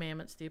Ten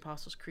Commandments, the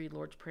Apostles' Creed,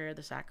 Lord's Prayer,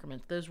 the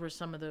sacraments. Those were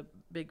some of the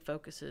big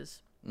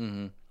focuses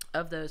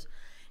of those.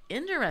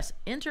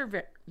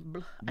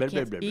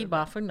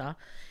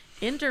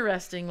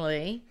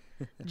 Interestingly,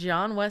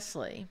 John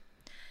Wesley,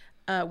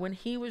 when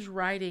he was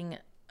writing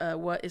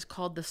what is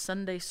called the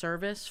Sunday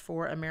service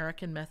for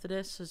American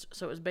Methodists,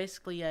 so it was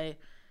basically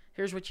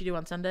here's what you do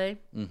on Sunday,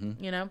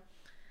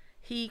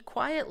 he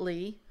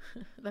quietly,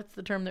 that's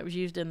the term that was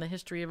used in the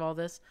history of all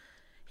this,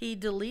 he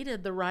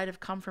deleted the rite of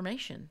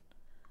confirmation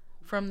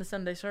from the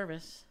Sunday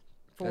service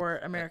for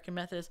American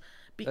Methodists.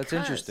 That's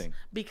interesting.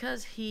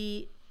 Because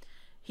he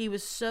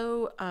was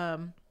so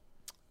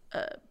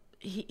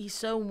he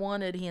so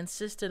wanted, he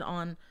insisted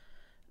on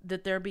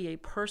that there be a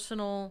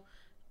personal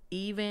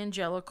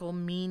evangelical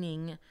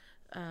meaning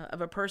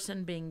of a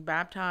person being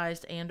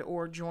baptized and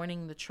or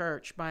joining the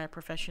church by a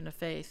profession of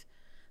faith,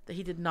 that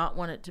he did not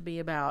want it to be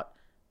about,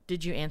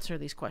 did you answer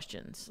these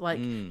questions? Like,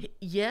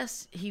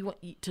 yes,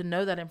 to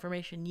know that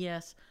information,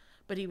 yes,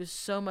 but he was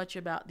so much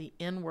about the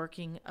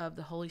inworking of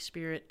the Holy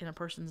Spirit in a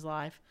person's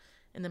life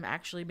and them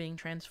actually being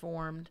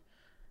transformed.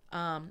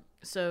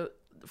 So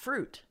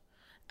fruit.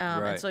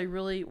 And so he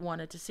really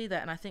wanted to see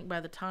that. And I think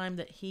by the time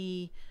that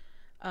he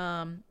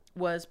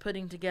was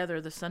putting together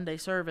the Sunday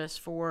service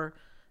for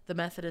the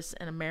Methodists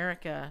in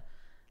America,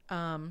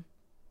 by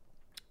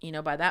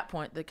that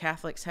point, the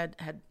Catholics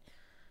had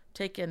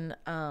taken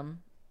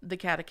the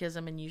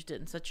catechism and used it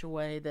in such a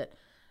way that,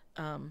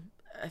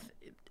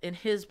 in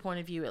his point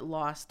of view, it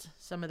lost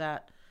some of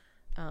that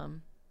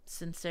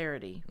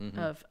sincerity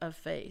of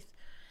faith.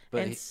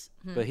 But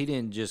he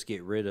didn't just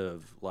get rid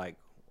of like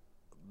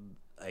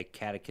a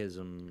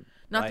catechism.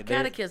 Not the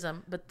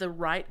catechism, but the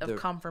rite of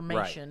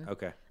confirmation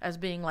as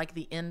being like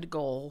the end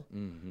goal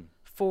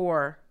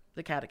for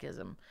the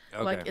catechism.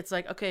 Okay. Like, it's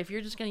like, okay, if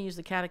you're just going to use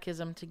the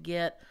catechism to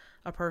get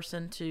a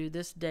person to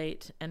this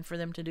date and for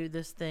them to do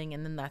this thing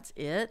and then that's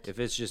it. If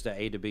it's just an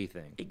A to B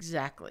thing.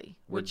 Exactly.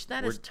 Which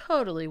is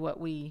totally what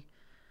we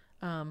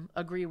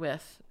agree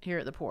with here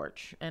at the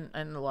Porch and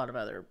a lot of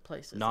other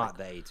places. Not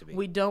the A to B.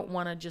 We don't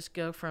want to just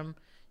go from,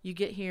 you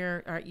get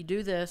here, all right, you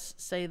do this,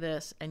 say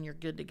this, and you're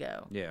good to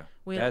go. Yeah.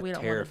 We that don't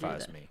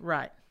terrifies do that. me.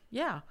 Right.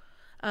 Yeah.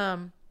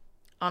 On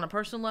a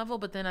personal level,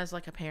 but then as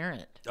like a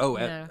parent. Oh,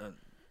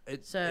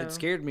 it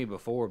scared me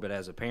before, but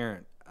as a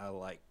parent,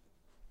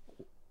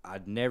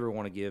 I'd never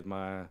want to give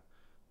my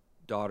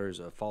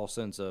daughters a false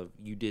sense of,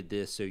 you did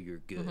this, so you're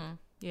good.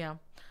 Yeah.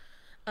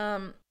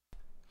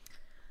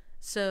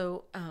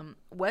 So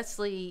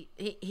Wesley,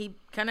 he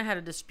kind of had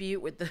a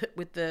dispute with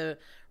the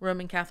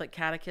Roman Catholic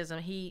Catechism.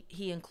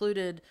 He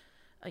included,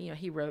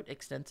 he wrote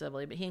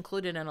extensively, but he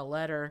included in a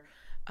letter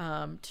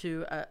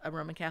to a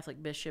Roman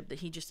Catholic bishop that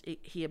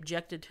he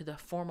objected to the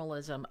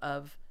formalism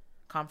of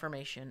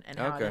confirmation and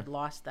how it had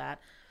lost that.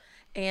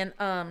 And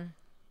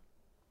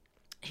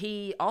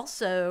he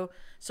also,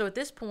 so at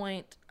this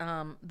point,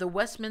 the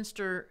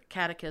Westminster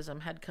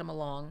Catechism had come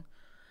along,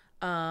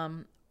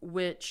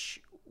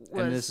 which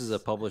was... And this is a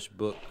published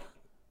book.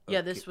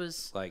 Yeah, this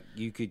was... Like,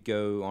 you could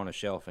go on a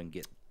shelf and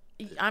get...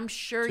 I'm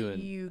sure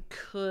you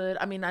could.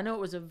 I mean, I know it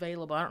was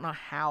available. I don't know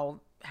how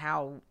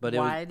but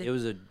wide. It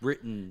was a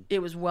written...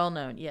 It was well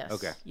known, yes.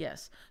 Okay.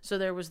 Yes. So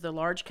there was the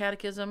large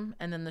catechism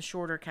and then the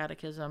shorter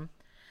catechism.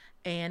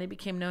 And it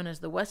became known as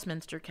the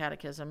Westminster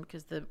Catechism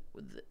because that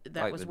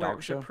like was the where it dog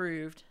was show?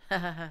 approved.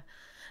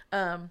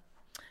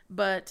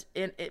 But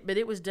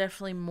it was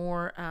definitely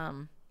more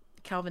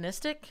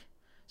Calvinistic.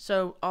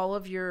 So all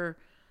of your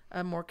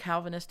more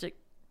Calvinistic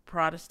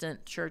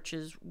Protestant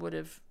churches would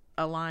have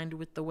aligned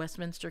with the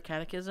Westminster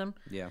Catechism.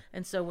 Yeah.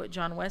 And so what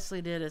John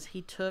Wesley did is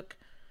he took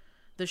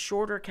the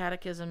shorter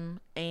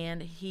catechism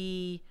and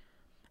he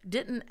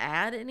didn't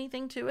add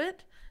anything to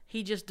it.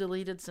 He just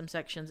deleted some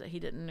sections that he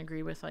didn't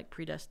agree with, like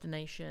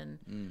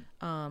predestination,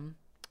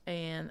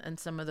 and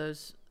some of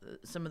those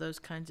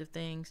kinds of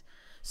things.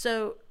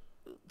 So,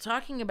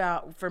 talking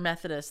about for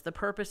Methodists, the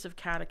purpose of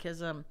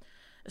catechism,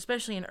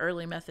 especially in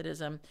early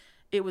Methodism,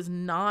 it was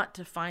not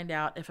to find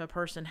out if a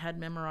person had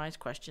memorized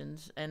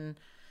questions and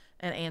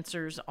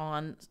answers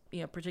on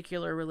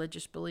particular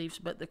religious beliefs,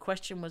 but the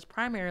question was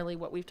primarily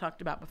what we've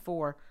talked about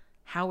before: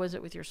 how is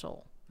it with your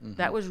soul?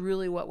 That was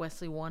really what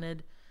Wesley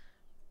wanted.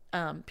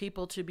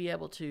 People to be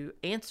able to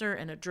answer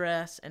and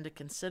address and to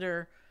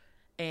consider,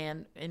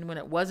 and when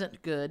it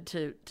wasn't good,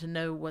 to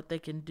know what they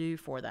can do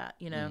for that,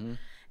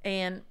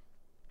 And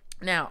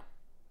now,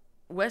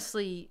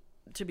 Wesley,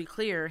 to be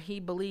clear,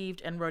 he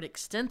believed and wrote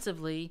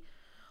extensively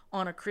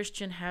on a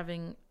Christian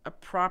having a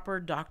proper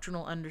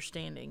doctrinal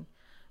understanding,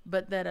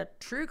 but that a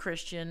true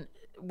Christian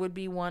would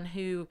be one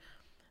who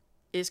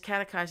is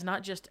catechized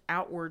not just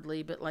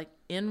outwardly, but like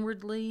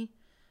inwardly,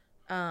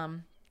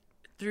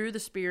 through the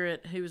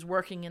Spirit who is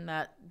working in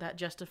that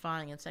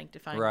justifying and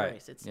sanctifying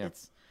grace.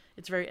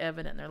 It's very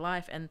evident in their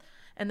life, and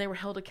they were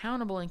held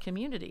accountable in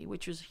community,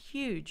 which was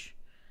huge.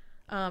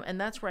 And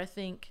that's where I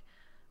think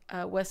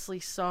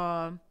Wesley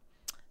saw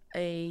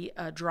a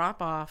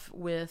drop off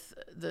with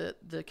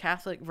the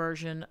Catholic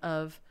version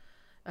of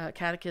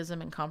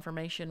catechism and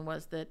confirmation,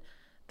 was that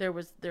there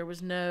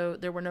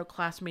were no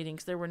class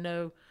meetings, there were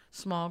no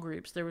small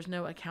groups, there was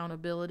no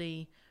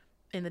accountability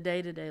in the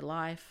day-to-day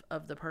life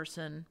of the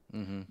person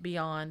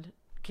beyond,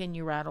 can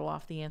you rattle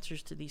off the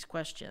answers to these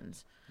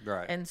questions?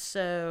 Right. And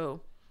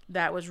so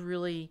that was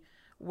really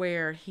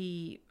where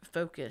he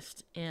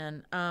focused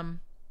in,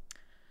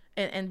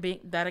 and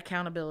being that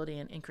accountability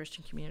in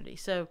Christian community.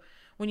 So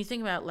when you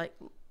think about, like,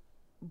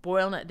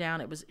 boiling it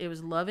down, it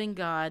was loving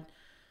God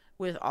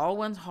with all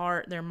one's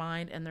heart, their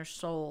mind, and their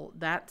soul.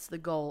 That's the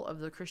goal of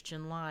the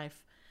Christian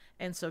life.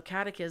 And so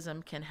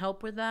catechism can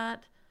help with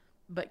that,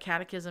 but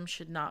catechism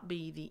should not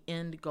be the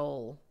end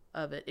goal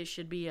of it. It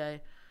should be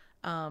a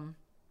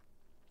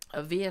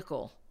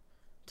vehicle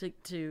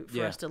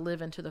for us to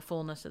live into the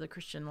fullness of the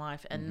Christian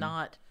life, and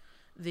not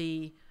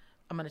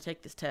I'm going to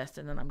take this test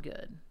and then I'm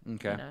good.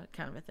 Okay.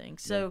 Kind of a thing.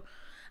 So,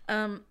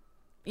 I've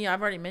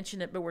already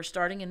mentioned it, but we're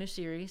starting a new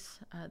series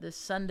this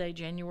Sunday,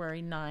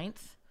 January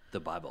 9th. The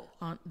Bible.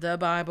 On the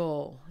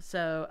Bible.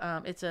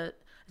 So it's a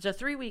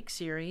 3-week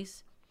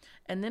series,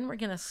 and then we're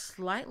going to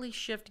slightly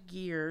shift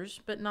gears,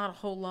 but not a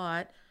whole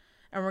lot,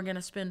 and we're going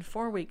to spend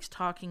 4 weeks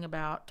talking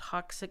about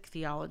toxic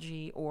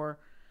theology, or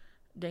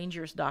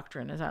dangerous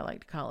doctrine, as I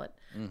like to call it.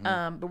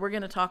 But we're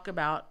going to talk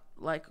about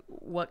like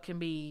what can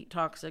be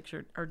toxic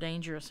or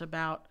dangerous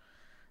about,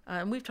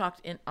 and we've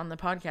talked on the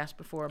podcast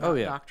before about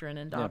doctrine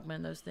and dogma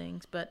and those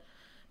things, but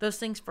those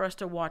things for us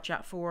to watch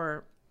out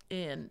for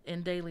in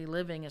daily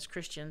living as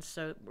Christians.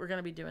 So we're going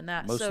to be doing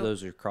that. Most of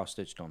those are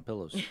cross-stitched on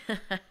pillows.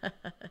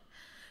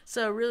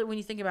 So really, when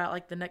you think about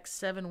like the next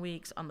 7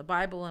 weeks on the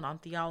Bible and on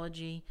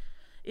theology,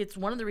 it's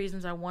one of the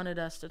reasons I wanted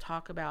us to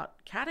talk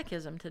about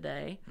catechism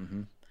today,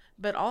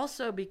 but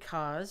also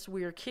because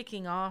we are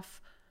kicking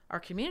off our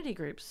community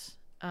groups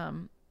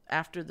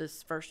after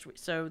this first week,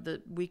 so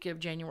the week of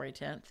January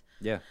 10th.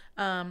 Yeah.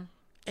 And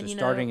so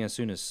starting as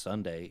soon as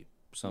Sunday,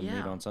 some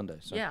meet on Sunday.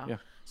 So, yeah.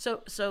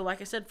 So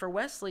like I said, for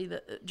Wesley,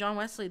 John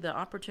Wesley, the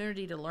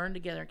opportunity to learn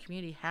together in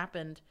community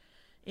happened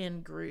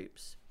in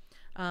groups.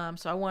 So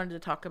I wanted to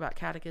talk about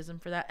catechism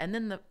for that. And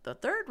then the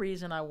third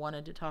reason I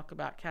wanted to talk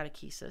about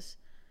catechesis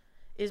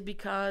is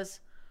because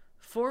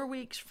 4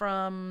 weeks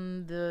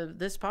from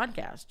this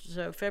podcast,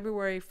 so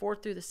February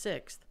 4th through the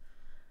 6th,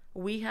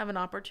 we have an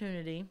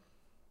opportunity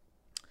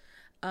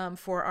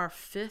for our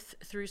 5th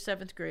through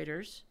 7th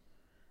graders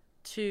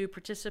to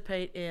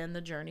participate in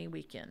the Journey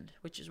Weekend,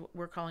 which is what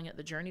we're calling it,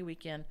 the Journey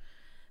Weekend,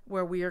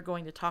 where we are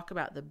going to talk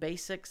about the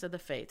basics of the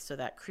faith. So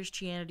that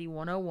Christianity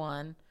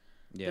 101,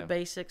 the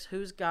basics: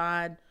 who's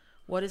God,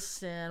 what is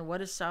sin,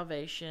 what is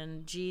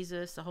salvation,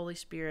 Jesus, the Holy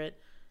Spirit.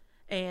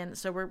 And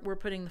so we're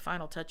putting the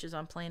final touches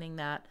on planning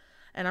that.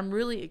 And I'm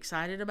really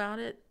excited about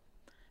it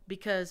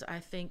because I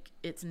think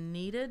it's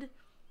needed.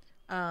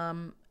 I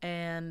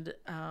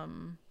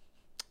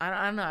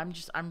don't know.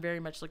 I'm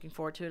very much looking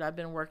forward to it. I've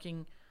been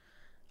working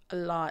a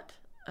lot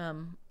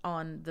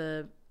on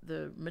the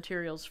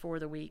materials for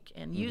the week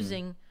and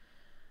using,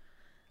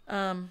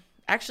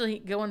 actually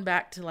going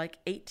back to like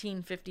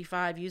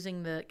 1855,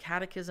 using the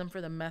Catechism for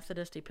the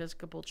Methodist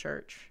Episcopal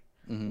Church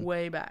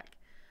way back.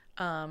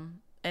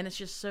 And it's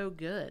just so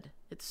good.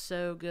 It's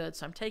so good.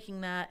 So I'm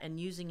taking that and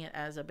using it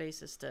as a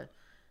basis to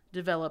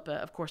develop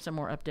of course, a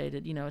more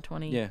updated,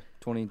 20.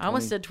 I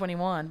almost said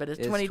 21, but it's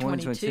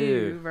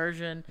 2022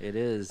 version. It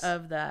is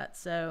of that.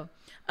 So,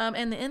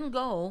 and the end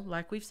goal,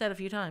 like we've said a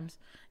few times,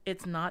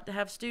 it's not to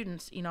have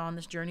students, on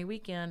this Journey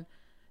Weekend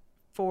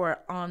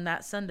on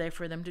that Sunday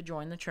for them to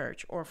join the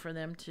church or for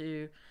them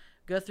to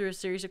go through a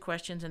series of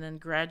questions and then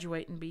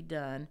graduate and be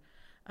done.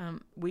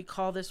 We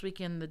call this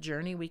weekend the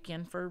Journey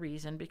Weekend for a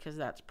reason, because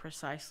that's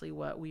precisely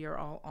what we are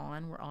all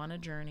on. We're on a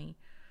journey.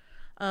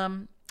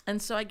 And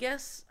so I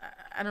guess,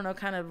 I don't know,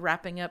 kind of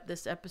wrapping up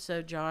this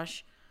episode,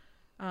 Josh,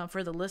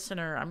 for the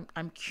listener,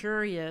 I'm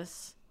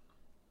curious.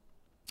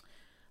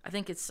 I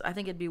think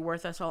it'd be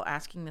worth us all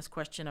asking this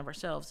question of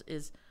ourselves: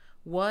 is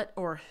what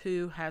or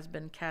who has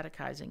been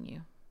catechizing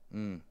you?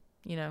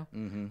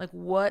 Like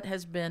what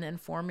has been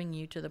informing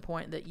you to the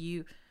point that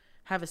you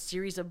have a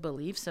series of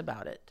beliefs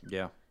about it?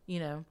 Yeah.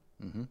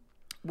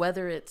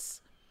 Whether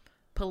it's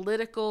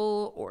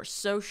political or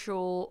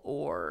social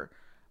or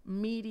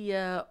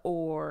media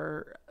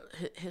or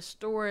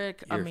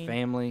historic, your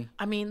family.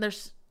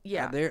 There's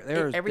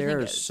there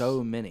are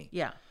so many.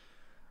 Yeah.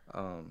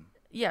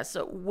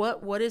 So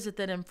what is it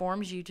that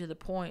informs you to the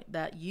point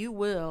that you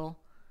would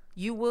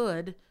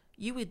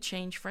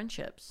change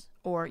friendships,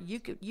 or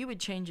you would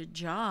change a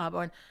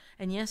job,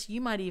 and yes,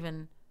 you might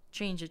even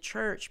change a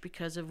church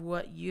because of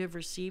what you have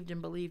received and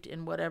believed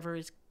in whatever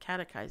is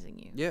catechizing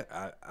you.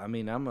 Yeah, I'm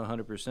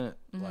 100%.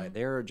 Like,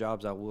 there are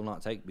jobs I will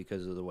not take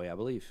because of the way I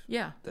believe.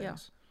 Yeah,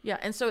 things. Yeah,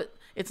 and so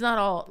it's not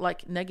all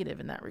like negative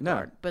in that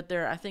regard. No. But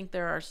I think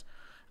there are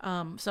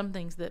some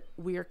things that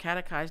we are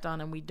catechized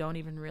on and we don't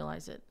even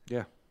realize it.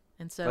 Yeah.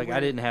 And so I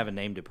didn't have a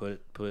name to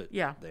put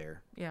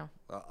there. Yeah.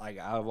 Like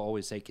I've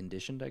always say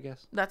conditioned, I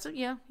guess. That's it.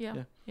 Yeah.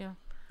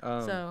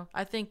 So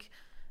I think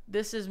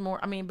this is more.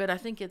 But I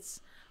think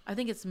it's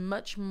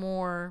much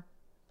more.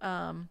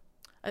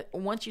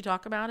 Once you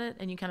talk about it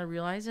and you kind of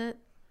realize it,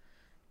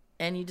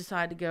 and you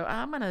decide to go,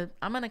 I'm gonna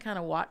kind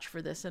of watch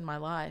for this in my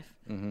life.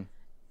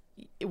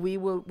 We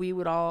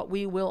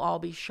will all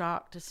be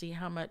shocked to see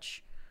how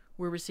much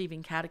we're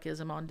receiving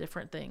catechism on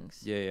different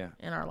things. In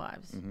our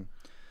lives.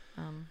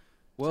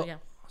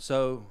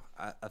 So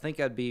I think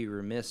I'd be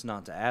remiss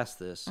not to ask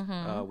this.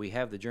 We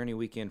have the Journey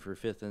Weekend for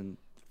 5th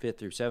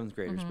through 7th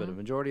graders, but a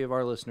majority of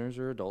our listeners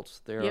are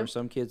adults. There are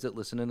some kids that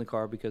listen in the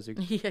car because their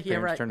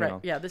parents turn it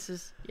on. Yeah, this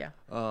is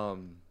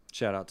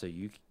shout out to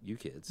you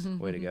kids.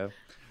 Way to go.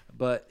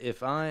 But if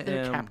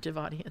they're captive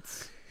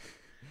audience.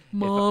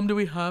 Mom, do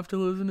we have to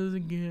listen to this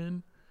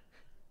again?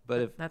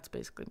 But that's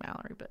basically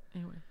Mallory, but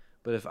anyway.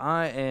 But if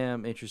I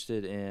am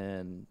interested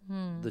in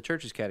the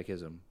church's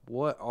catechism,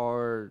 what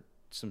are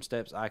some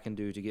steps I can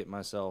do to get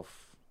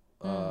myself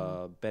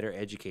better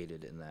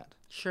educated in that.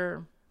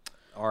 Sure.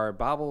 Our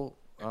Bible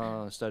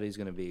study is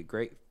going to be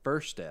great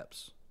first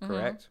steps,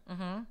 correct?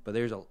 Mm-hmm. But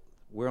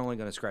we're only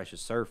going to scratch the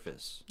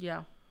surface.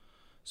 Yeah.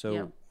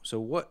 So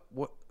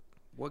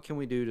what can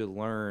we do to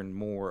learn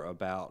more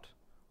about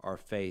our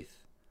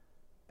faith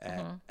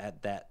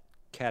at that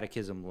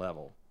catechism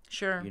level?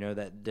 Sure.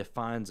 That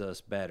defines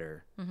us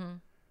better. Mm-hmm.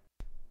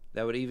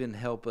 That would even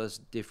help us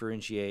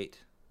differentiate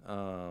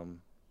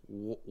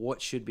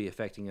what should be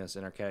affecting us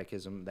in our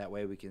catechism. That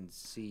way we can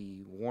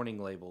see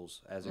warning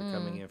labels as they're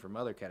coming in from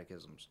other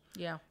catechisms.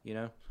 Yeah.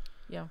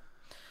 Yeah.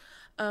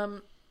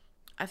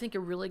 I think a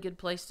really good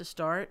place to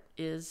start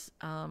is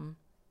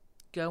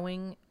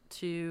going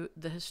to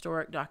the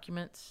historic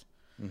documents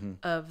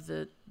of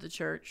the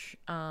church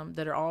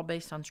that are all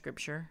based on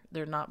Scripture.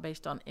 They're not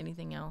based on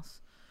anything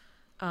else.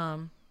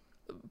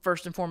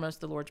 First and foremost,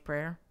 the Lord's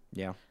Prayer.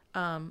 Yeah.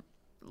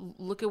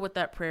 Look at what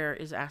that prayer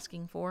is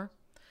asking for.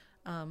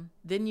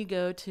 Then you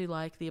go to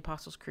like the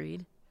Apostles'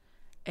 Creed,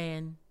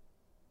 and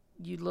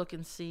you look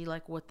and see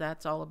like what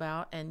that's all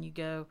about, and you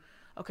go,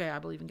 okay, I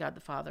believe in God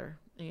the Father,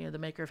 the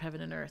maker of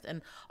heaven and earth,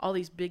 and all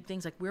these big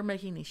things. Like, we're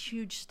making these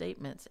huge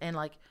statements, and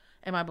like,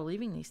 am I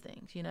believing these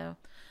things?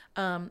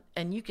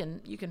 And you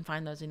can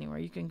find those anywhere.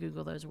 You can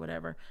Google those or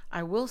whatever.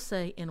 I will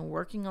say, in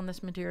working on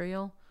this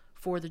material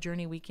for the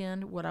Journey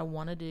Weekend, what I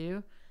want to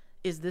do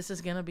is this is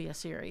going to be a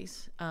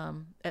series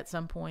at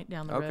some point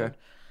down the road.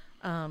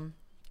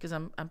 Because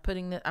I'm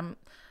putting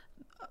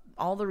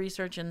all the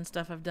research and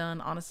stuff I've done.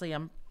 Honestly,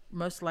 I'm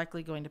most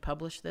likely going to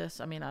publish this.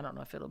 I mean, I don't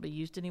know if it'll be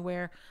used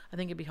anywhere. I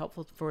think it'd be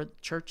helpful for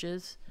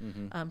churches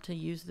to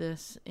use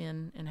this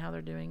in how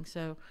they're doing.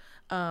 So,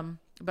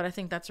 but I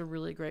think that's a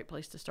really great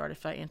place to start.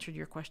 If I answered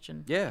your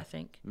question, yeah, I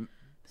think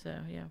so.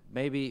 Yeah,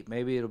 maybe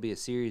it'll be a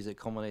series that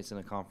culminates in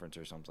a conference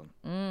or something.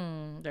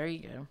 There you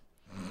go.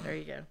 There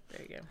you go.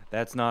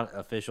 That's not an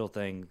official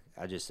thing.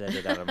 I just said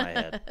it out of my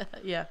head.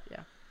 Yeah.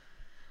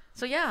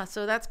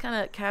 So that's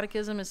kind of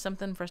catechism is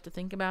something for us to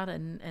think about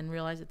and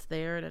realize it's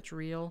there and it's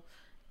real.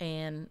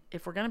 And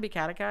if we're going to be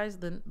catechized,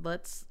 then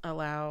let's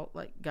allow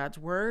like God's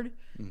word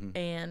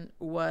and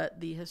what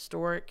the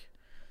historic,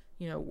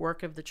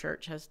 work of the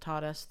church has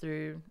taught us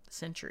through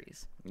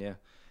centuries. Yeah.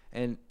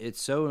 And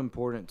it's so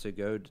important to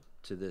go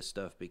to this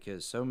stuff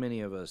because so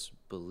many of us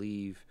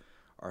believe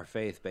our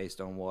faith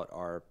based on what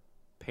our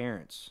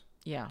parents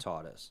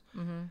taught us.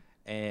 Mm-hmm.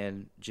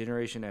 And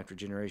generation after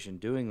generation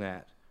doing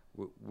that,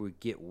 we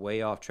get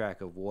way off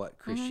track of what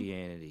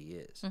Christianity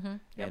is. Mm-hmm.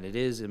 Yep. And it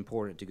is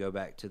important to go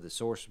back to the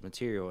source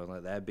material and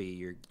let that be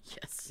your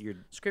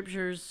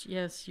scriptures,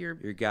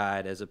 your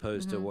guide, as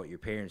opposed to what your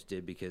parents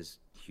did, because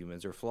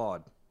humans are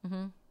flawed.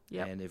 Mm-hmm.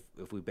 Yep. And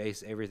if we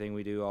base everything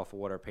we do off of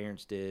what our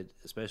parents did,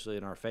 especially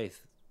in our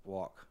faith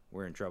walk,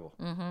 we're in trouble.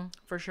 Mm-hmm.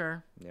 For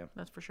sure. Yeah,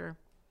 that's for sure.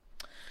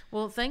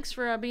 Well, thanks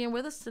for being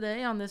with us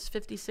today on this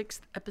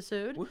 56th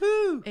episode.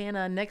 Woohoo!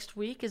 And next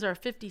week is our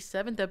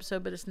 57th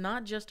episode, but it's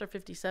not just our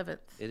 57th.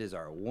 It is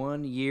our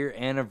 1 year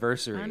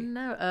anniversary. I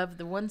know, of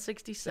the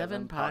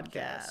 167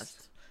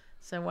 podcast.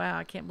 So, wow,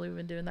 I can't believe we've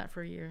been doing that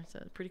for a year.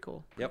 So, pretty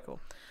cool. Pretty cool.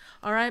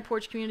 All right,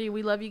 Porch community,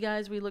 we love you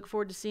guys. We look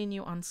forward to seeing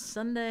you on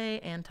Sunday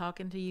and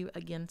talking to you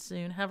again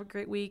soon. Have a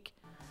great week.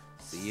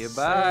 See you.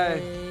 Bye.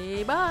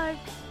 Say bye.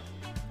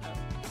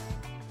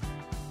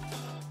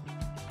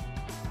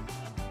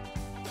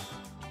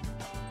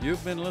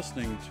 You've been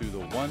listening to the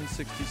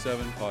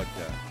 167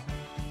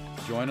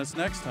 podcast. Join us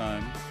next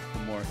time for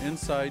more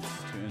insights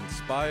to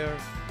inspire,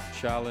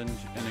 challenge,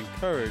 and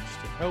encourage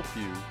to help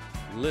you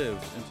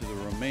live into the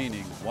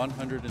remaining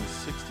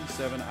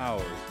 167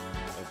 hours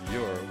of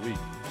your week.